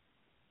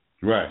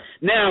 Right.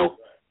 Now,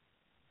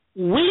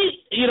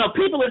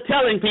 people are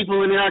telling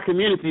people in our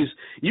communities,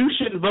 you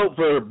shouldn't vote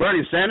for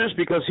Bernie Sanders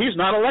because he's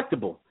not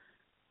electable.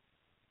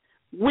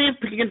 we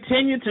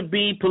continue to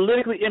be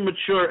politically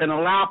immature and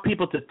allow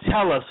people to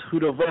tell us who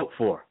to vote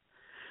for.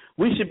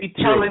 We should be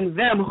telling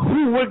them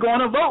who we're going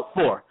to vote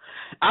for.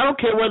 I don't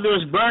care whether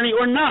it's Bernie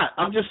or not.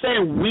 I'm just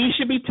saying we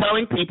should be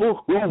telling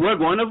people who we're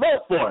going to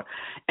vote for.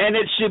 And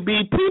it should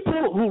be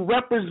people who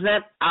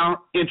represent our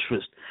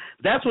interest.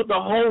 That's what the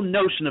whole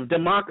notion of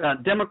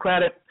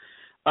democratic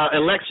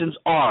elections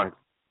are.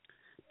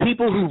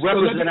 People who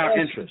represent our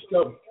interest.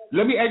 So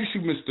let me ask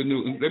you, Mr.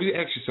 Newton, let me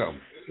ask you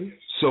something.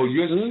 So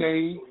you're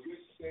saying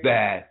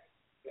that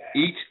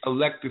each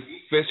elected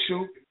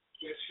official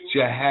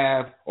should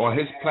have on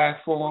his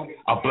platform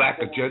a black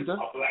agenda?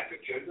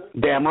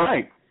 Damn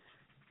right.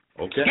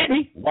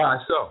 Okay. Why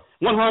so?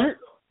 100.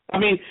 I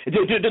mean,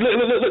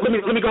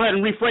 let me go ahead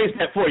and rephrase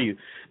that for you.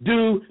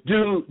 Do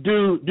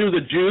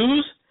the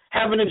Jews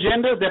have an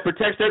agenda that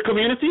protects their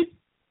community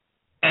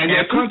and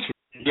their country?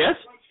 Yes.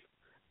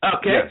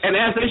 Okay, yes. And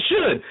as they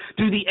should.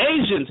 Do the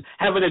Asians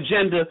have an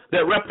agenda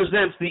that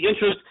represents the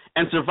interest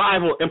and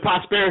survival and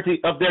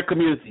prosperity of their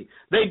community?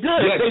 They do.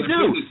 Yes, they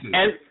do.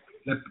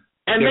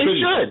 And they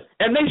should.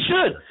 And they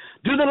should.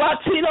 Do the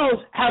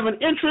Latinos have an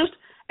interest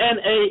and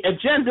a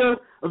agenda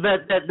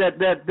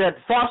that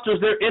fosters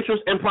their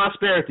interest and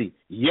prosperity?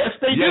 Yes,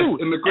 they do.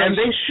 And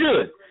they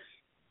should.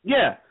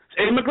 Yeah,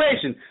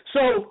 immigration.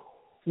 So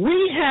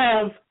we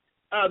have.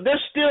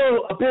 There's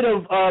still a bit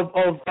of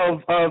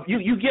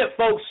you get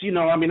folks,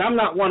 I mean, I'm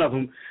not one of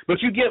them, but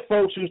you get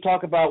folks who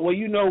talk about, well,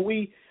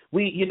 we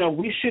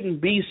shouldn't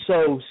be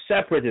so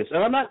separatist.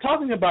 And I'm not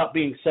talking about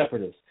being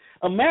separatist.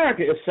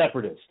 America is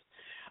separatist.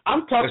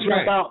 I'm talking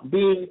about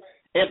being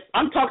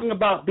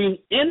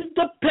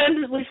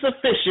independently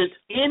sufficient,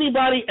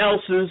 anybody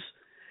else's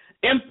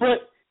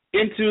input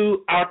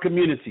into our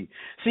community.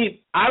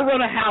 See, I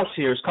run a house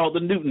here. It's called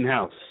the Newton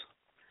House.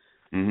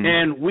 Mm-hmm.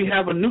 And we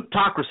have a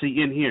newtocracy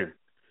in here.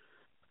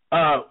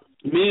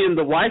 Me and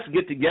the wife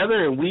get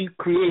together and we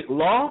create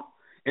law,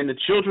 and the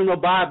children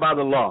abide by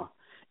the law.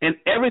 And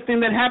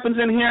everything that happens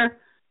in here,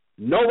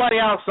 nobody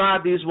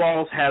outside these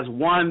walls has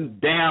one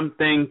damn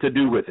thing to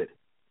do with it.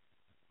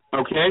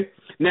 Okay?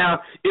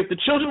 Now, if the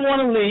children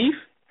want to leave,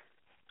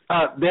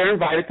 they're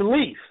invited to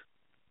leave.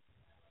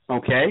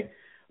 Okay?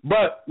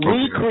 But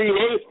we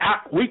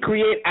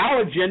create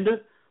our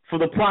agenda for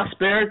the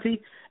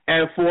prosperity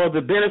and for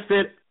the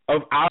benefit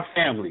of our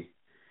family.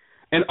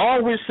 And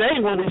all we're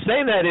saying when we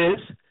say that is,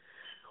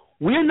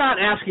 we're not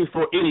asking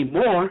for any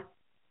more,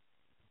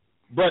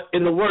 but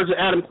in the words of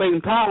Adam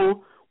Clayton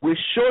Powell, we're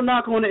sure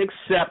not going to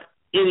accept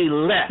any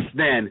less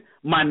than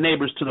my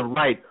neighbors to the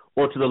right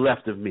or to the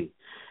left of me.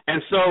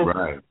 And so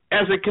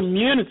as a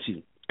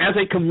community,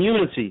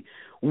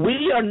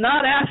 we are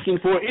not asking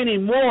for any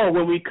more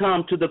when we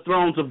come to the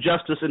thrones of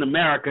justice in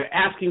America.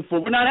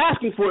 We're not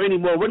asking for any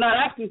more. We're not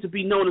asking to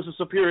be known as a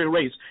superior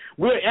race.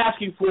 We're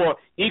asking for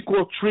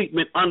equal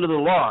treatment under the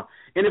law.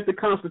 And if the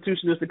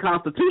Constitution is the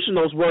Constitution,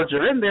 those words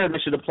are in there. They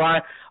should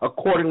apply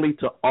accordingly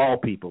to all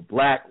people,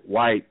 black,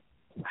 white,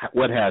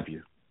 what have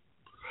you.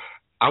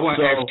 I want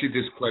to ask you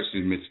this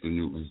question, Mr.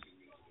 Newton.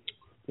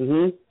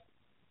 Mm-hmm.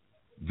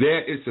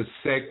 There is a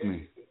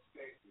segment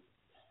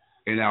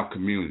in our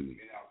community.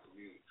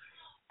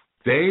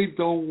 They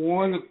don't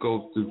want to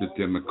go through the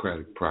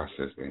democratic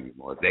process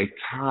anymore. They're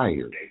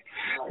tired.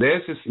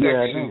 There's a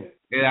section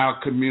in our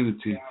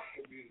community.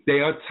 They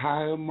are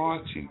tired of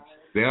marching.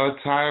 They are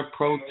tired of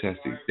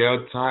protesting. They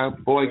are tired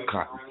of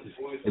boycotting.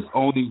 There's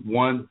only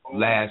one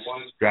last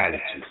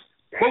strategy.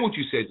 What would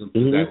you say to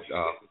that?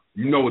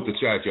 You know what the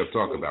strategy I'm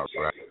talking about,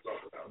 right?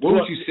 What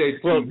would you say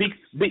to... Well, be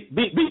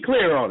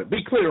clear on it.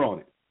 Be clear on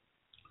it.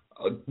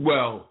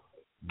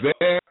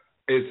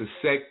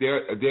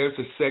 There's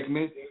a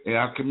segment in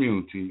our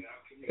community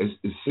that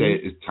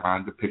said it's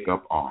time to pick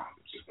up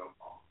arms.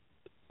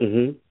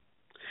 Mm-hmm.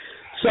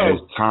 So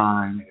it's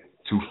time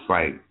to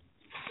fight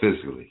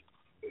physically.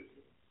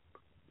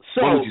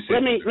 So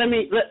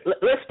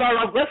let's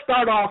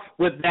start off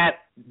with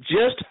that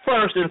just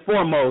first and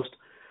foremost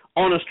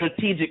on a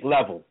strategic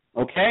level,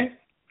 okay?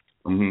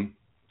 Mm-hmm.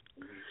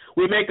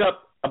 We make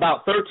up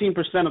about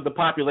 13% of the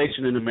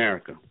population in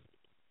America.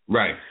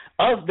 Right.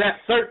 Of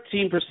that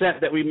 13%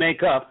 that we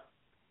make up,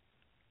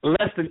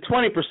 less than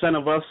 20%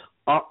 of us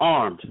are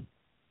armed.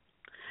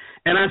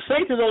 And I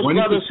say to those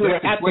brothers who are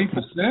at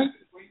 20%?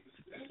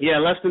 Yeah,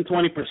 less than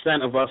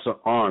 20% of us are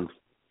armed.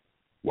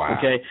 Wow.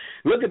 Okay?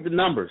 Look at the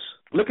numbers.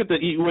 Look at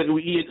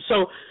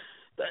so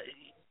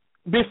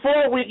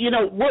before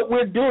what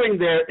we're doing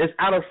there is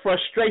out of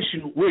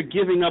frustration, we're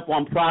giving up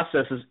on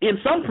processes. In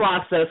some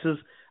processes,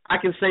 I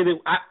can say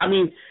that,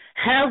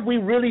 have we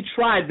really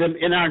tried them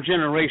in our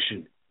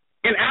generation?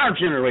 In our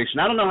generation.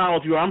 I don't know how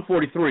old you are. I'm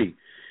 43.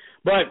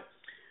 But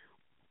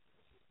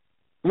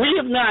we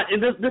have not,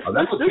 in this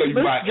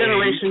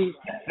generation.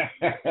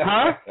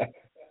 Huh?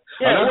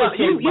 Yeah, well,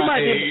 you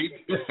might be.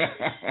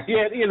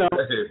 Yeah,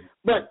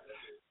 but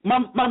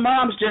my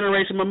mom's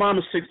generation, my mom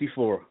is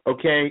 64,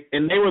 okay?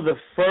 And they were the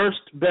first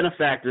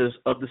benefactors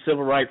of the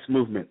civil rights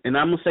movement. And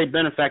I'm going to say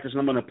benefactors, and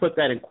I'm going to put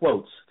that in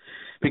quotes,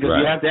 because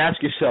you have to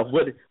ask yourself,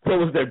 what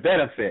was their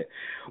benefit?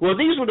 Well,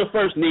 these were the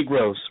first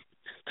Negroes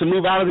to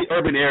move out of the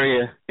urban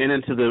area and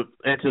into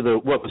the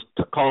what was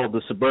called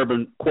the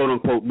suburban quote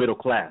unquote middle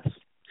class.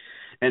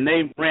 And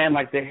they ran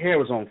like their hair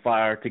was on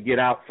fire to get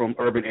out from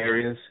urban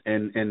areas,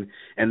 and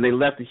they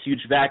left a huge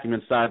vacuum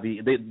inside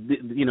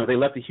they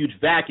left a huge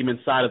vacuum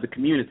inside of the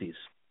communities.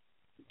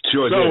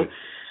 Sure did.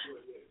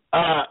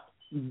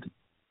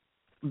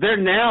 They're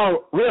now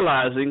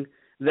realizing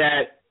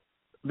that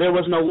there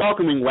was no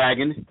welcoming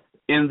wagon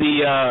in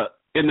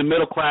the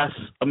middle class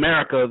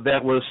America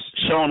that was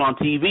shown on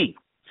TV,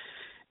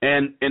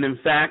 and in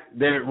fact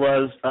there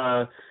was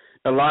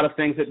a lot of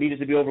things that needed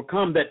to be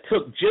overcome that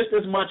took just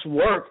as much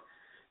work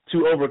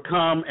to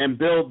overcome and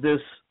build this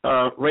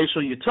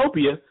racial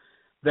utopia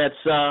that's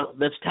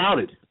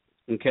touted.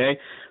 Okay,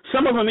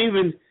 some of them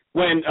even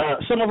went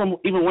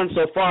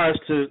so far as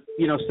to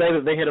say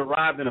that they had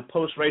arrived in a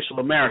post-racial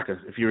America,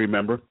 if you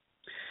remember.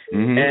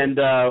 Mm-hmm.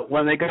 And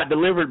when they got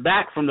delivered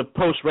back from the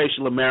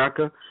post-racial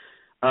America,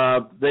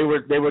 they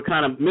were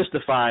kind of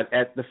mystified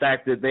at the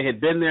fact that they had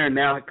been there and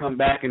now had come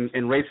back and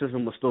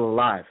racism was still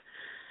alive.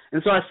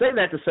 And so I say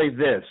that to say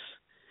this.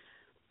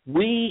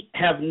 We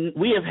have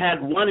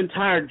had one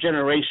entire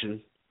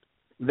generation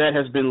that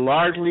has been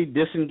largely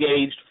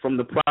disengaged from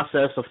the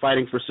process of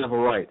fighting for civil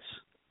rights.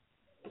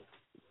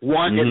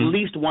 At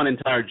least one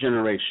entire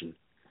generation.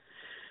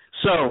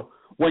 So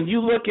when you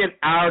look at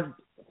our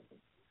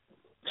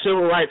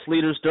civil rights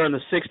leaders during the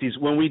 60s,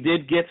 when we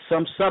did get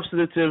some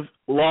substantive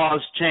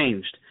laws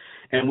changed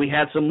and we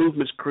had some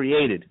movements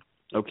created,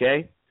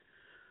 okay?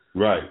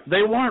 Right.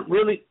 They weren't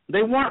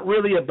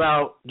really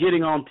about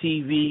getting on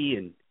TV,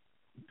 and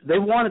they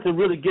wanted to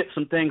really get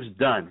some things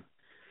done.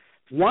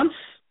 Once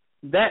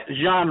that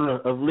genre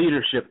of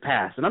leadership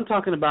passed, and I'm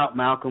talking about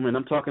Malcolm, and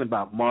I'm talking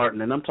about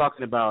Martin, and I'm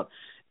talking about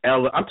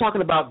Ella, I'm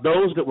talking about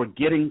those that were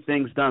getting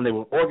things done. They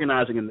were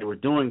organizing and they were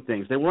doing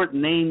things. They weren't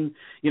named,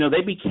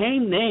 they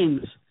became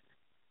names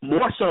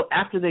more so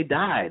after they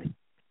died.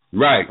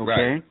 Right, okay?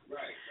 Right.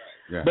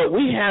 Yeah. But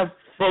we have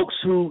folks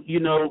who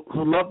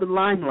love the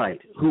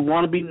limelight, who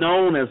want to be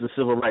known as a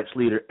civil rights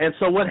leader. And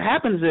so what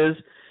happens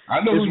is,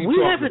 I know who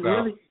you're talking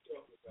about.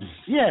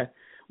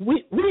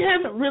 We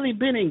haven't really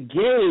been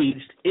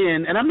engaged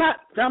in, and I'm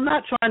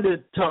not trying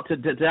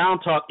to down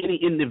talk any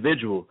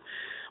individual,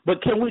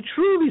 but can we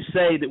truly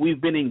say that we've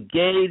been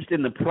engaged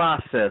in the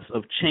process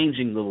of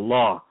changing the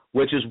law,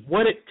 which is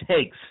what it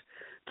takes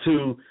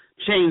to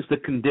change the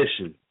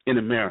condition in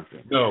America?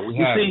 No, we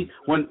haven't. You see,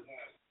 when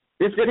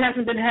it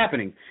hasn't been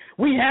happening,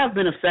 we have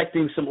been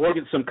affecting some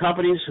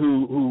companies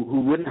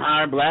who wouldn't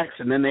hire blacks,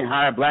 and then they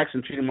hire blacks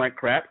and treat them like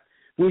crap.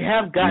 We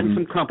have gotten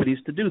some companies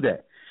to do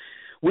that.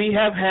 We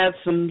have had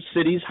some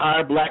cities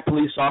hire black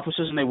police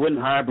officers, and they wouldn't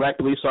hire black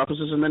police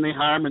officers, and then they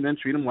hire them and then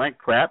treat them like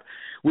crap.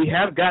 We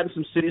have gotten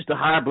some cities to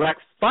hire black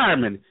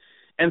firemen,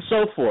 and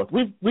so forth.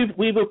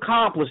 We've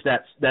accomplished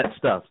that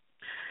stuff.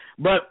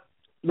 But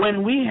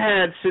when we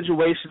had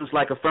situations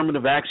like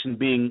affirmative action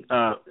being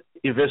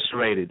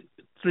eviscerated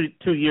 3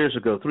 years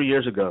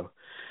ago,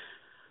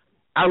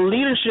 our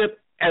leadership,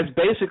 as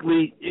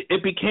basically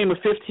it became a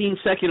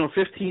 15-second or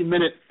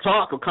 15-minute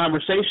talk or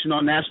conversation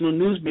on national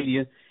news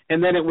media.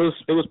 And then it was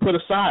put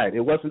aside.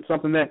 It wasn't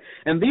something that,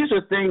 and these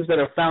are things that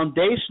are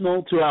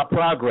foundational to our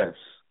progress.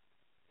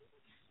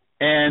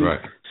 And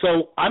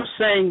So I'm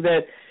saying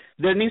that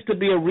there needs to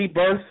be a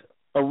rebirth,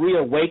 a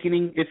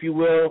reawakening, if you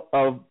will,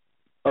 of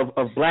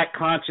black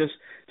conscious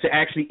to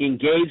actually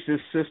engage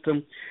this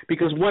system.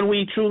 Because when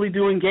we truly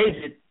do engage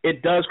it,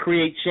 it does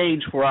create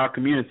change for our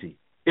community.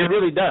 It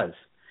really does.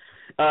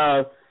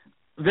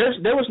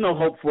 There was no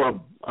hope for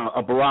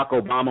a Barack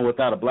Obama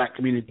without a black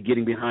community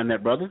getting behind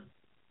that brother.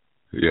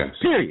 Yes.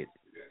 Period.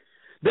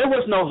 There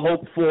was no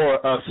hope for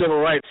a civil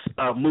rights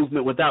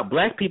movement without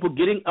black people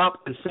getting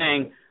up and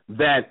saying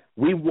that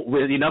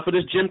enough of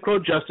this Jim Crow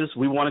justice,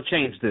 we want to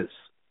change this.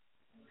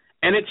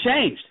 And it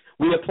changed.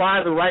 We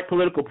applied the right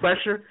political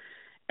pressure,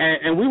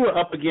 and we were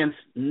up against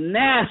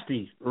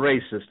nasty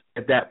racists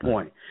at that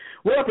point.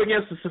 We're up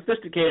against a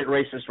sophisticated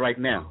racist right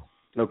now,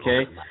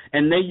 okay?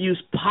 And they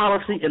use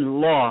policy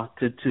and law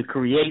to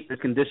create the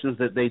conditions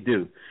that they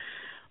do.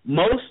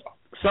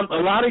 A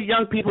lot of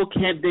young people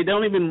they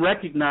don't even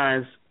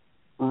recognize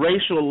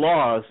racial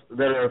laws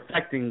that are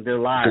affecting their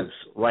lives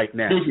right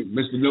now.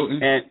 Mr. Newton.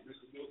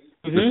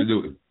 Mr.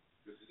 Newton.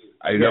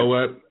 You know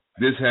what?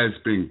 This has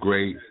been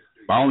great.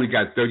 I only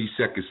got 30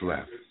 seconds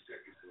left.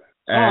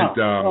 And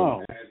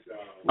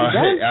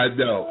I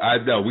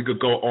know. We could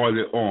go on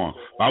and on.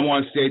 But I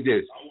want to say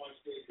this.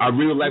 I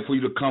really like for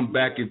you to come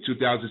back in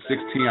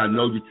 2016. I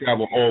know you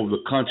travel all over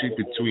the country and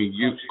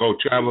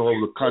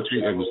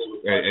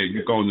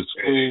you're going to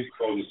school.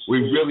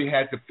 We really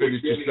had to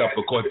finish this up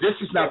because this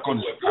is not going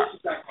to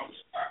stop.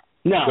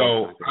 No.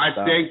 So I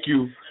thank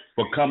you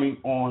for coming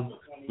on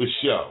the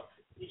show.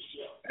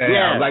 And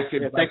yeah. I'd like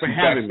to thanks for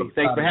having me.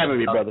 Thanks for having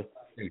me, brother.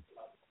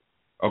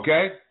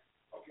 Okay?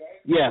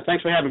 Yeah,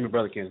 thanks for having me,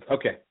 Brother Kenneth.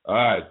 Okay. All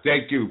right.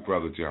 Thank you,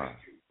 Brother John.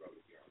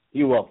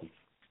 You're welcome.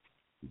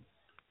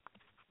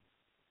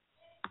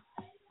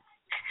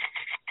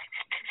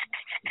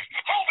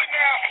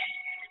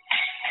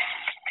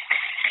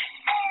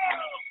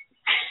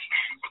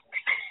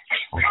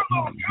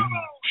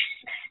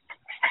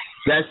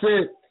 That's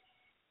it.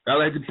 I'd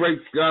like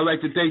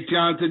to thank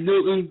Jonathan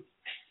Newton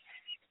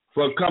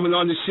for coming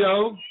on the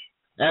show.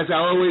 As I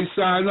always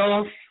sign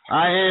off,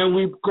 I am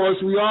we because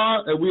we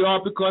are, and we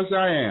are because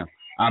I am.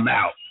 I'm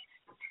out.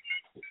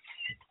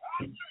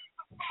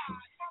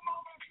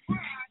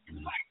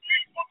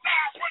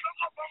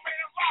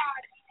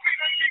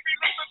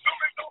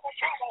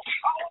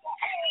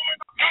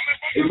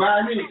 Hey,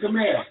 Ronnie, come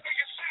here.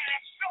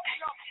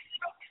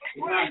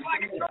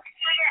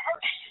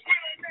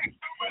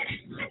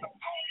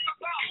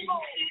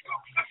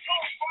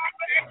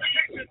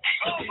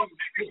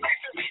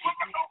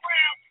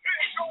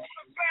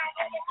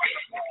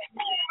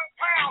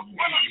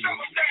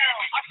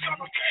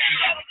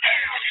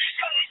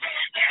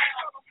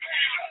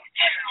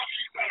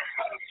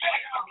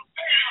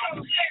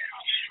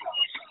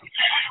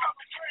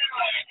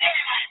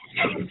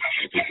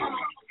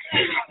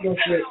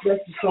 That's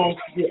the song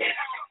to get.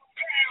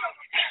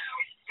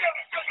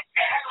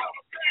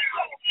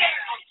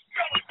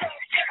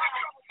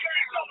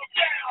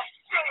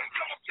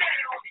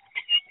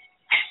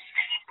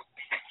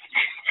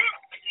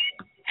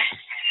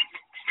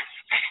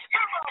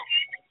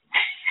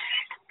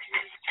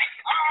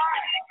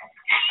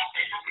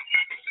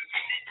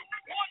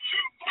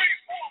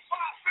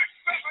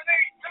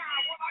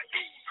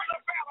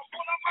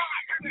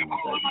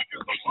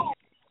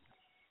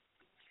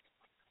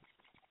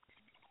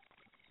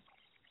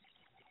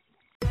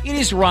 It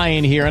is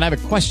Ryan here, and I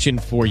have a question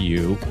for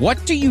you.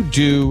 What do you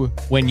do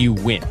when you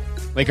win?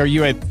 Like, are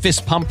you a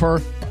fist pumper,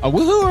 a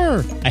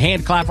woohooer, a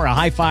hand clapper, a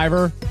high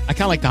fiver? I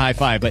kind of like the high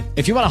five, but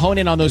if you want to hone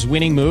in on those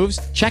winning moves,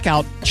 check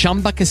out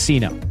Chumba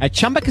Casino. At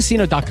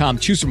ChumbaCasino.com,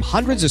 choose from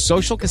hundreds of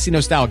social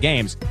casino-style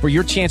games for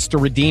your chance to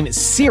redeem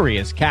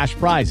serious cash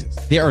prizes.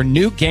 There are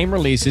new game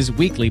releases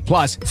weekly,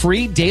 plus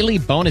free daily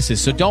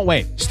bonuses, so don't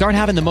wait. Start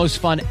having the most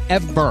fun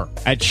ever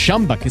at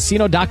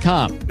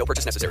ChumbaCasino.com. No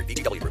purchase necessary.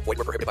 VGW Group. Void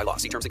where prohibited by law.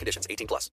 See terms and conditions. 18+.